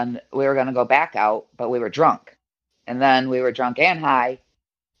then we were going to go back out, but we were drunk. And then we were drunk and high.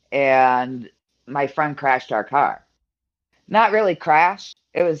 And my friend crashed our car. Not really crashed.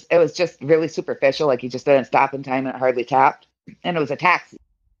 It was just really superficial. Like he just didn't stop in time and it hardly tapped. And it was a taxi.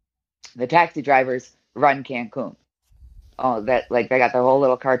 The taxi drivers run Cancun. Oh, that like they got the whole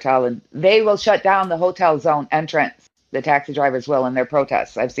little cartel, and they will shut down the hotel zone entrance. The taxi drivers will in their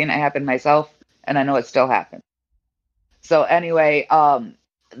protests. I've seen it happen myself, and I know it still happens. So anyway,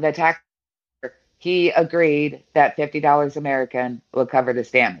 the taxi he agreed that $50 American would cover this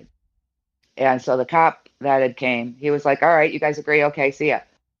damage. And so the cop that had came, he was like, all right, you guys agree? Okay, see ya.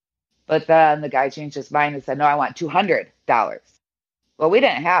 But then the guy changed his mind and said, no, I want $200. Well, we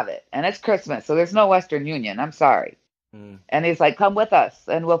didn't have it. And it's Christmas, so there's no Western Union. I'm sorry. And he's like, come with us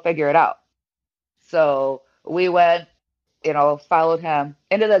and we'll figure it out. So we went, followed him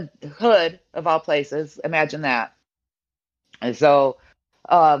into the hood of all places. Imagine that. And so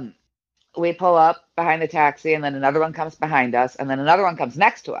we pull up behind the taxi, and then another one comes behind us, and then another one comes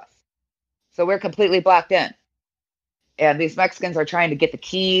next to us. So we're completely blocked in. And these Mexicans are trying to get the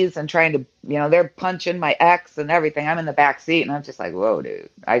keys and trying to, they're punching my ex and everything. I'm in the back seat, and I'm just like, whoa, dude.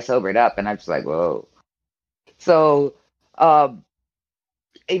 I sobered up, and I'm just like, whoa. So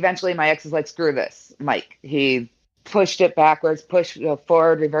eventually my ex is like, screw this, Mike. He pushed it backwards, pushed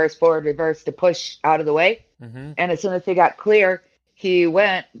forward, reverse, to push out of the way. Mm-hmm. And as soon as he got clear, he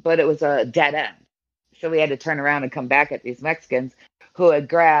went, but it was a dead end. So we had to turn around and come back at these Mexicans who had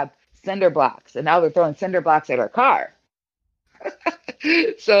grabbed cinder blocks, and now they're throwing cinder blocks at our car.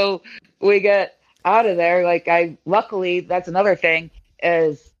 So we get out of there. Luckily, that's another thing,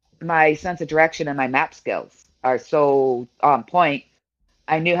 is my sense of direction and my map skills are so on point.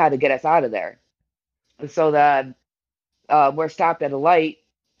 I knew how to get us out of there. So then we're stopped at a light,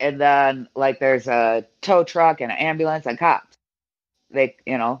 and then there's a tow truck and an ambulance and cops.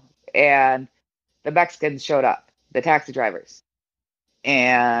 And the Mexicans showed up, the taxi drivers,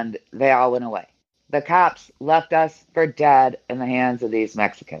 and they all went away. The cops left us for dead in the hands of these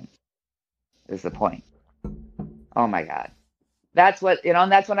Mexicans, is the point. Oh my God. That's what, and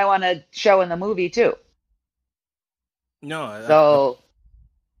that's what I want to show in the movie too. No, I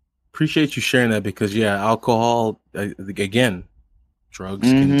appreciate you sharing that, because alcohol, again, drugs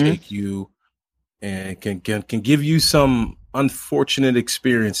can take you and can give you some unfortunate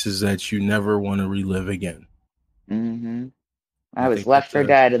experiences that you never want to relive again. Mm-hmm. I was left for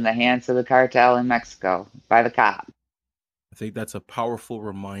dead in the hands of the cartel in Mexico by the cop. I think that's a powerful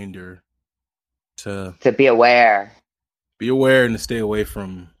reminder to be aware. Be aware and to stay away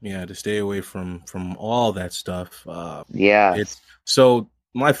from all that stuff. So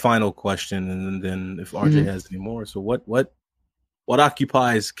my final question, and then if RJ has any more. So what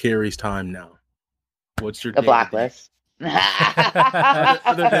occupies Carrie's time now? What's your the blacklist? Back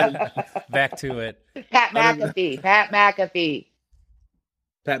to it. Pat McAfee.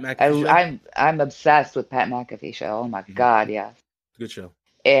 I'm obsessed with Pat McAfee show. Oh my God, yes. Good show.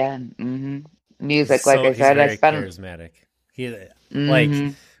 And music, like I said, he's very charismatic. He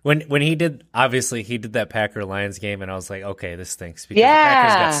when he did that Packer Lions game, and I was like, okay, this stinks, because the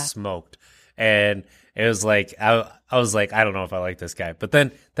Packers got smoked, and it was like I was like, I don't know if I like this guy, but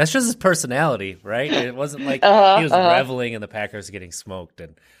then that's just his personality, right? It wasn't like he was reveling in the Packers getting smoked,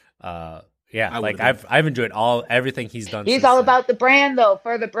 and I've enjoyed everything he's done. He's all about the brand, though,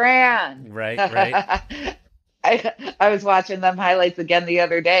 for the brand. Right. I was watching them highlights again the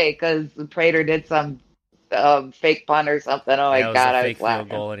other day because Prater did some fake punt or something. Oh my God, I was field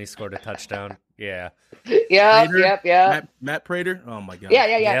goal, and he scored a touchdown. Yeah. Yep. Matt Prater. Oh my God.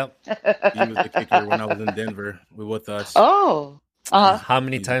 Yeah. Yep. He was the kicker when I was in Denver with us. Oh. How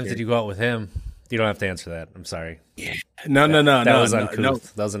many times did you go out with him? You don't have to answer that. I'm sorry. Yeah. No. That was uncouth. No.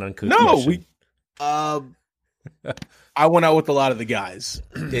 That was an uncouth. No, question. I went out with a lot of the guys,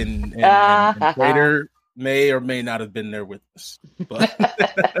 and Prater may or may not have been there with us, but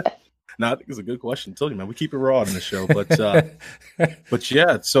I think it's a good question. I told you, man, we keep it raw on the show, but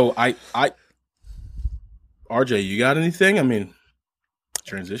yeah. So I RJ, you got anything? I mean,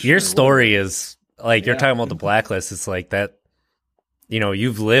 transition. Your story is like you're talking about the blacklist. It's like that.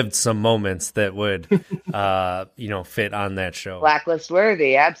 You've lived some moments that would, fit on that show. Blacklist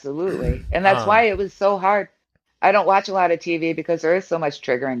worthy, absolutely. And that's why it was so hard. I don't watch a lot of TV because there is so much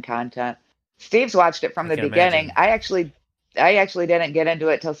triggering content. Steve's watched it from the beginning. Imagine. I actually didn't get into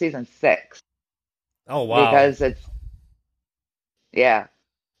it till season 6. Oh, wow. Because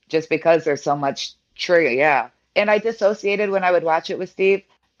just because there's so much trigger. Yeah. And I dissociated when I would watch it with Steve.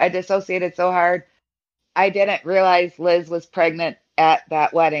 I dissociated so hard. I didn't realize Liz was pregnant at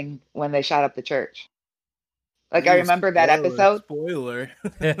that wedding when they shot up the church. Like, I remember that episode. Spoiler.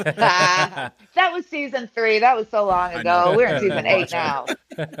 That was season 3. That was so long ago. We're in season 8 now.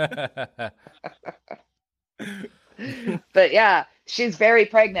 But yeah, she's very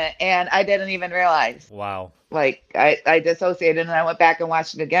pregnant, and I didn't even realize. Wow. Like, I dissociated, and I went back and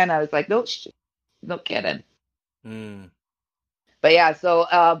watched it again. I was like, no kidding. But yeah,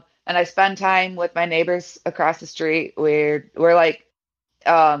 so and I spend time with my neighbors across the street. We're like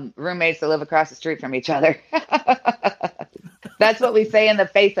roommates that live across the street from each other. That's what we say in the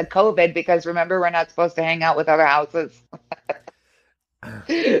face of COVID, because remember, we're not supposed to hang out with other houses.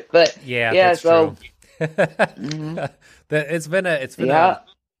 But yeah, that's so true. It's been a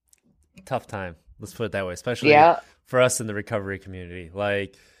tough time. Let's put it that way, especially for us in the recovery community.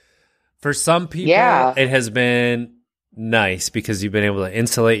 Like, for some people, it has been nice because you've been able to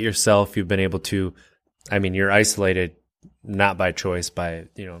insulate yourself. You've been able to, I mean, you're isolated not by choice, by,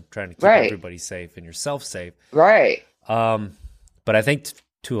 trying to keep everybody safe and yourself safe. Right. But I think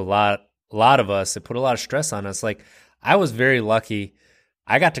to a lot of us, it put a lot of stress on us. Like, I was very lucky.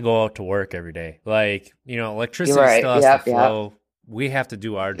 I got to go out to work every day. Like, electricity still has to flow. We have to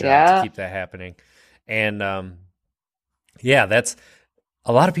do our job to keep that happening. And that's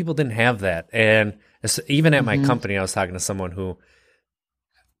a lot of people didn't have that. And even at my company, I was talking to someone who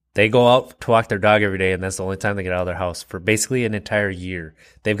they go out to walk their dog every day, and that's the only time they get out of their house for basically an entire year.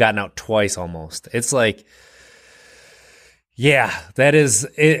 They've gotten out twice almost. It's like, that is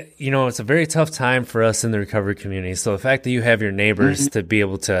it. It's a very tough time for us in the recovery community. So the fact that you have your neighbors to be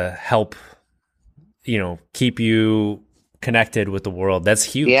able to help, keep you connected with the world, that's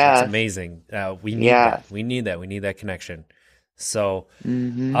huge. That's amazing. We need that. We need that. We need that connection. So,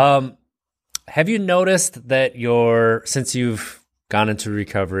 have you noticed that since you've gone into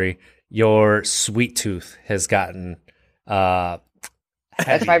recovery, your sweet tooth has gotten heavier,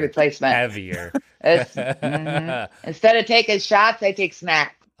 that's my replacement. Heavier. Instead of taking shots, I take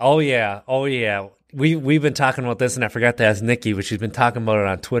snacks. Oh yeah. We've been talking about this, and I forgot to ask Nikki, but she's been talking about it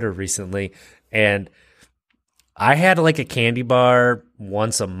on Twitter recently. And I had like a candy bar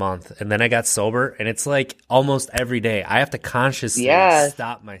once a month, and then I got sober, and it's like almost every day I have to consciously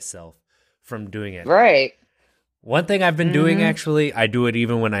stop myself from doing it. Right. One thing I've been doing, actually, I do it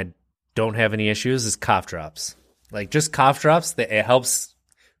even when I don't have any issues, is cough drops. Like, just cough drops, it helps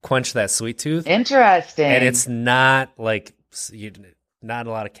quench that sweet tooth. Interesting. And it's not like, not a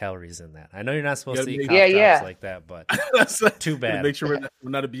lot of calories in that. I know you're not supposed to eat cough drops like that, but too bad. Make sure we're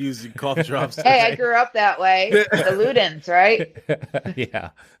not abusing cough drops. Hey, I grew up that way. The Ludens, right? Yeah.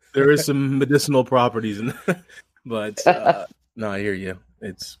 There is some medicinal properties in that. But no, I hear you.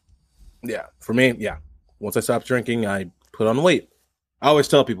 It's, for me, once I stop drinking, I put on weight. I always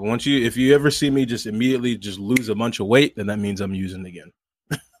tell people, if you ever see me just immediately just lose a bunch of weight, then that means I'm using again.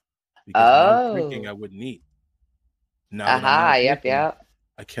 Because when I'm drinking, I wouldn't eat. Now I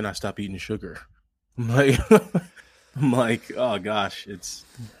cannot stop eating sugar. I'm like, oh gosh, it's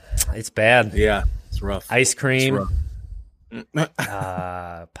bad. Yeah, it's rough. Ice cream,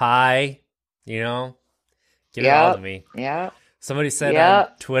 pie, give it all to me. Yeah. Somebody said on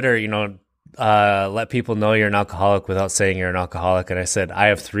Twitter, let people know you're an alcoholic without saying you're an alcoholic. And I said, I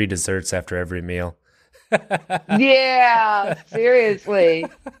have 3 desserts after every meal. Yeah, seriously.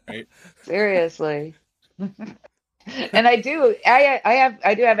 Right? Seriously. And I do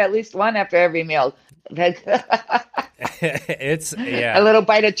have at least one after every meal. It's a little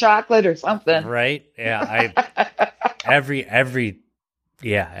bite of chocolate or something. Right. Yeah. Every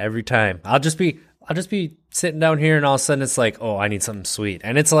time I'll just be sitting down here, and all of a sudden it's like, oh, I need something sweet.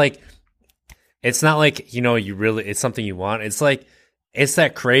 And it's like, it's not like, it's something you want. It's like, it's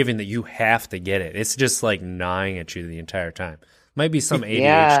that craving that you have to get it. It's just like gnawing at you the entire time. Might be some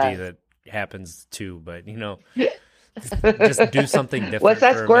ADHD that happens too, but just do something different. What's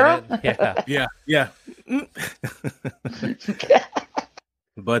that, squirrel? Yeah.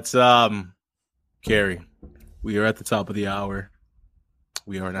 But Carrie, we are at the top of the hour.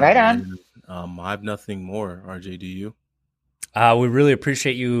 We are now right on. I have nothing more. RJ, do you? We really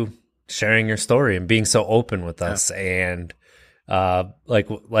appreciate you sharing your story and being so open with us. And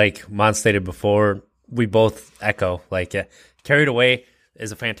like Mon stated before, we both echo, Carried Away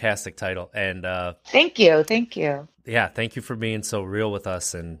is a fantastic title. And thank you. Yeah, thank you for being so real with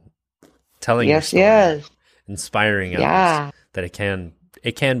us and telling your story, inspiring others that it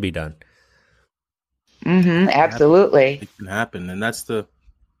can be done. Absolutely. It can happen. And that's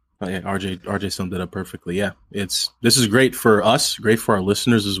RJ summed it up perfectly. Yeah. This is great for us, great for our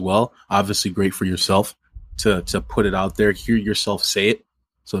listeners as well. Obviously great for yourself to put it out there, hear yourself say it.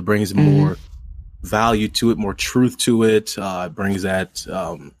 So it brings more value to it, more truth to it. It brings that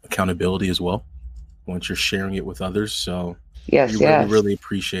accountability as well once you're sharing it with others. So we really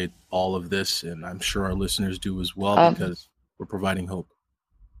appreciate all of this, and I'm sure our listeners do as well, because we're providing hope.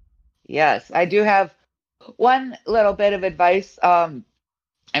 Yes, I do have one little bit of advice. I'm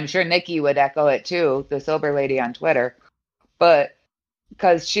sure Nikki would echo it too, the sober lady on Twitter, but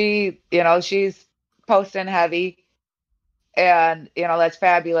because she's posting heavy, and that's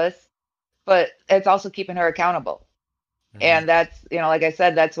fabulous, but it's also keeping her accountable. Mm-hmm. And that's, like I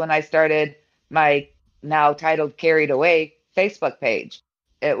said, that's when I started my now titled Carried Away Facebook page.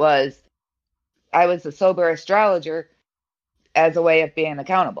 I was a sober astrologer as a way of being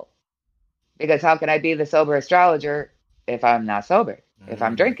accountable, because how can I be the sober astrologer if I'm not sober, if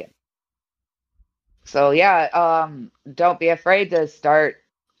I'm drinking? So don't be afraid to start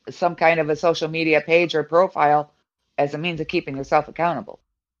some kind of a social media page or profile as a means of keeping yourself accountable.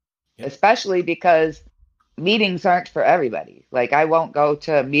 Yep. Especially because meetings aren't for everybody. Like, I won't go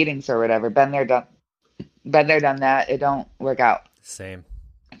to meetings or whatever. Been there, done that. It don't work out. Same.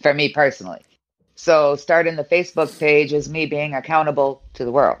 For me personally. So starting the Facebook page is me being accountable to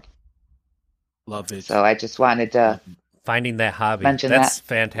the world. Love it. So I just wanted to finding that hobby. That's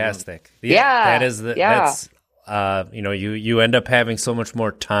fantastic. Yeah. That's you end up having so much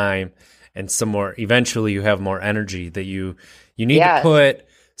more time and some more, eventually you have more energy that you need to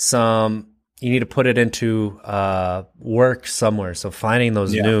put it into work somewhere. So finding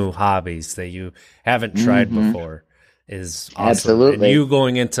those new hobbies that you haven't tried before is awesome. Absolutely. And you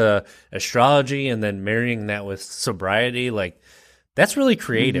going into astrology and then marrying that with sobriety, like, that's really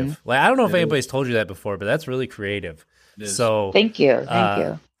creative. Mm-hmm. Like, I don't know if anybody's told you that before, but that's really creative. So thank you.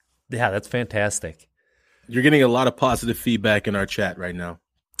 Yeah, that's fantastic. You're getting a lot of positive feedback in our chat right now.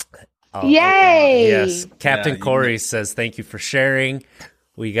 Oh, yay! Yes. Captain Corey says, thank you for sharing.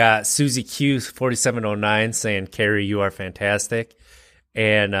 We got Susie Q 4709 saying, Carrie, you are fantastic.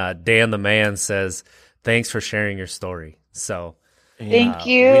 And Dan the Man says, thanks for sharing your story. So thank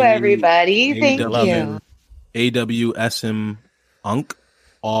you, everybody. Thank you. AWSM Unk.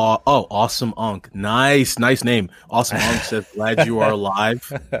 Awesome Unk. Nice name. Awesome Unk says, glad you are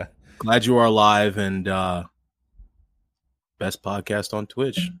alive. Glad you are alive, and best podcast on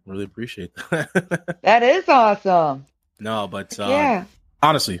Twitch. Really appreciate that. That is awesome. No, but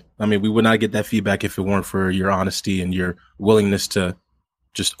honestly, I mean, we would not get that feedback if it weren't for your honesty and your willingness to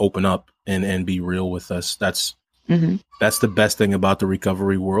just open up and be real with us. That's the best thing about the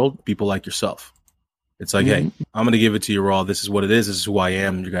recovery world. People like yourself. It's like, hey, I'm going to give it to you raw. This is what it is. This is who I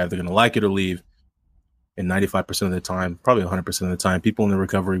am. You're either going to like it or leave. And 95% of the time, probably 100% of the time, people in the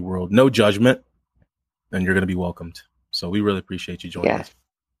recovery world, no judgment, and you're going to be welcomed. So we really appreciate you joining us.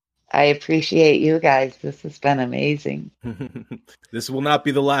 I appreciate you guys. This has been amazing. This will not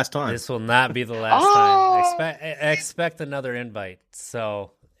be the last time. This will not be the last time. Expect another invite.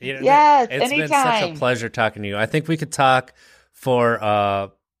 So it's anytime. Been such a pleasure talking to you. I think we could talk for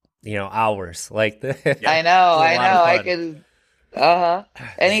hours. Like I know. I could.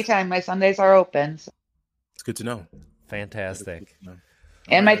 Anytime. My Sundays are open. So. It's good to know. Fantastic.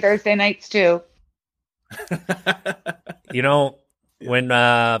 And my Thursday nights too. When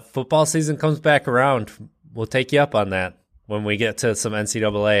football season comes back around, we'll take you up on that when we get to some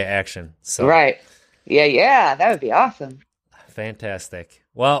NCAA action. So right. Yeah, that would be awesome. Fantastic.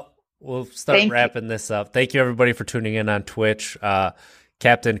 Well, we'll start wrapping this up. Thank you, everybody, for tuning in on Twitch.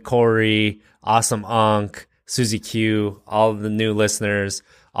 Captain Corey, Awesome Unk, Susie Q, all of the new listeners,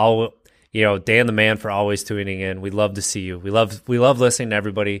 Dan the Man for always tuning in. We love to see you. We love listening to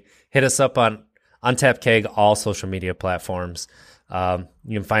everybody. Hit us up on Untapped Keg, all social media platforms. You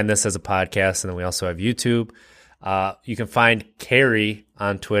can find this as a podcast, and then we also have YouTube. You can find Carrie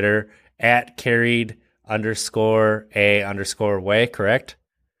on Twitter at carried_a_way, correct?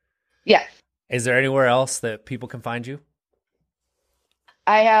 Yes. Is there anywhere else that people can find you?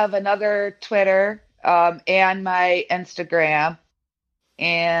 I have another Twitter and my Instagram,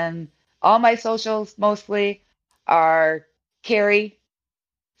 and all my socials mostly are Carrie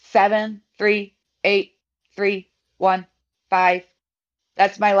 738315.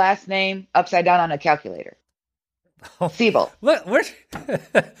 That's my last name upside down on a calculator. Siebel. Look, my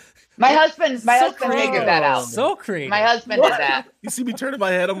husband figured that out. So creative. My husband did that. You see me turning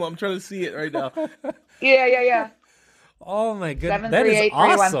my head. I'm trying to see it right now. Yeah. Oh my goodness,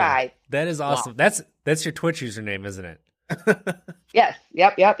 738315. That is awesome. Wow. That's your Twitch username, isn't it? Yes.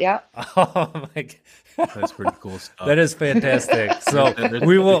 Yep. Oh my God. That's pretty cool stuff. That is fantastic. So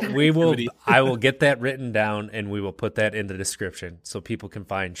I will get that written down, and we will put that in the description so people can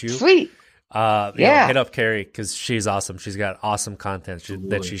find you. Sweet. Hit up Carrie because she's awesome. She's got awesome content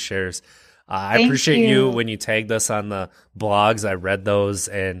that she shares. I appreciate you when you tagged us on the blogs. I read those,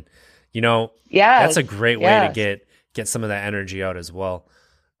 and that's a great way to get some of that energy out as well.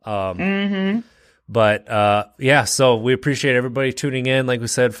 But so we appreciate everybody tuning in. Like we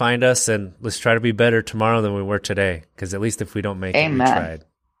said, find us and let's try to be better tomorrow than we were today. Because at least if we don't make it, we tried.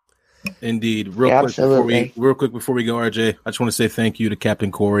 Indeed. Real quick before we go, RJ, I just want to say thank you to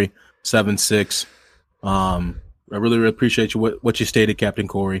Captain Corey 76. I really, really appreciate what you stated, Captain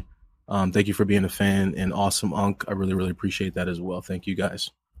Corey. Thank you for being a fan, and awesome Unc. I really, really appreciate that as well. Thank you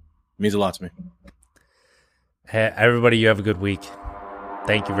guys. It means a lot to me. Hey, everybody, you have a good week.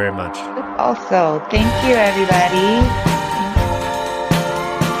 Thank you very much. Also, thank you, everybody.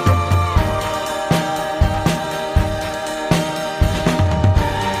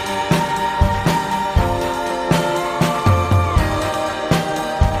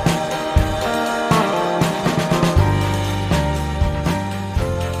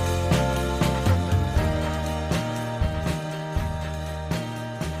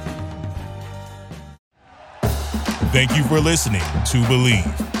 Thank you for listening to Believe.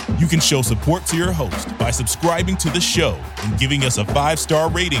 You can show support to your host by subscribing to the show and giving us a 5-star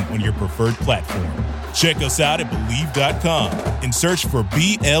rating on your preferred platform. Check us out at Believe.com and search for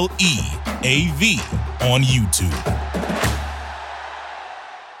BLEAV on YouTube.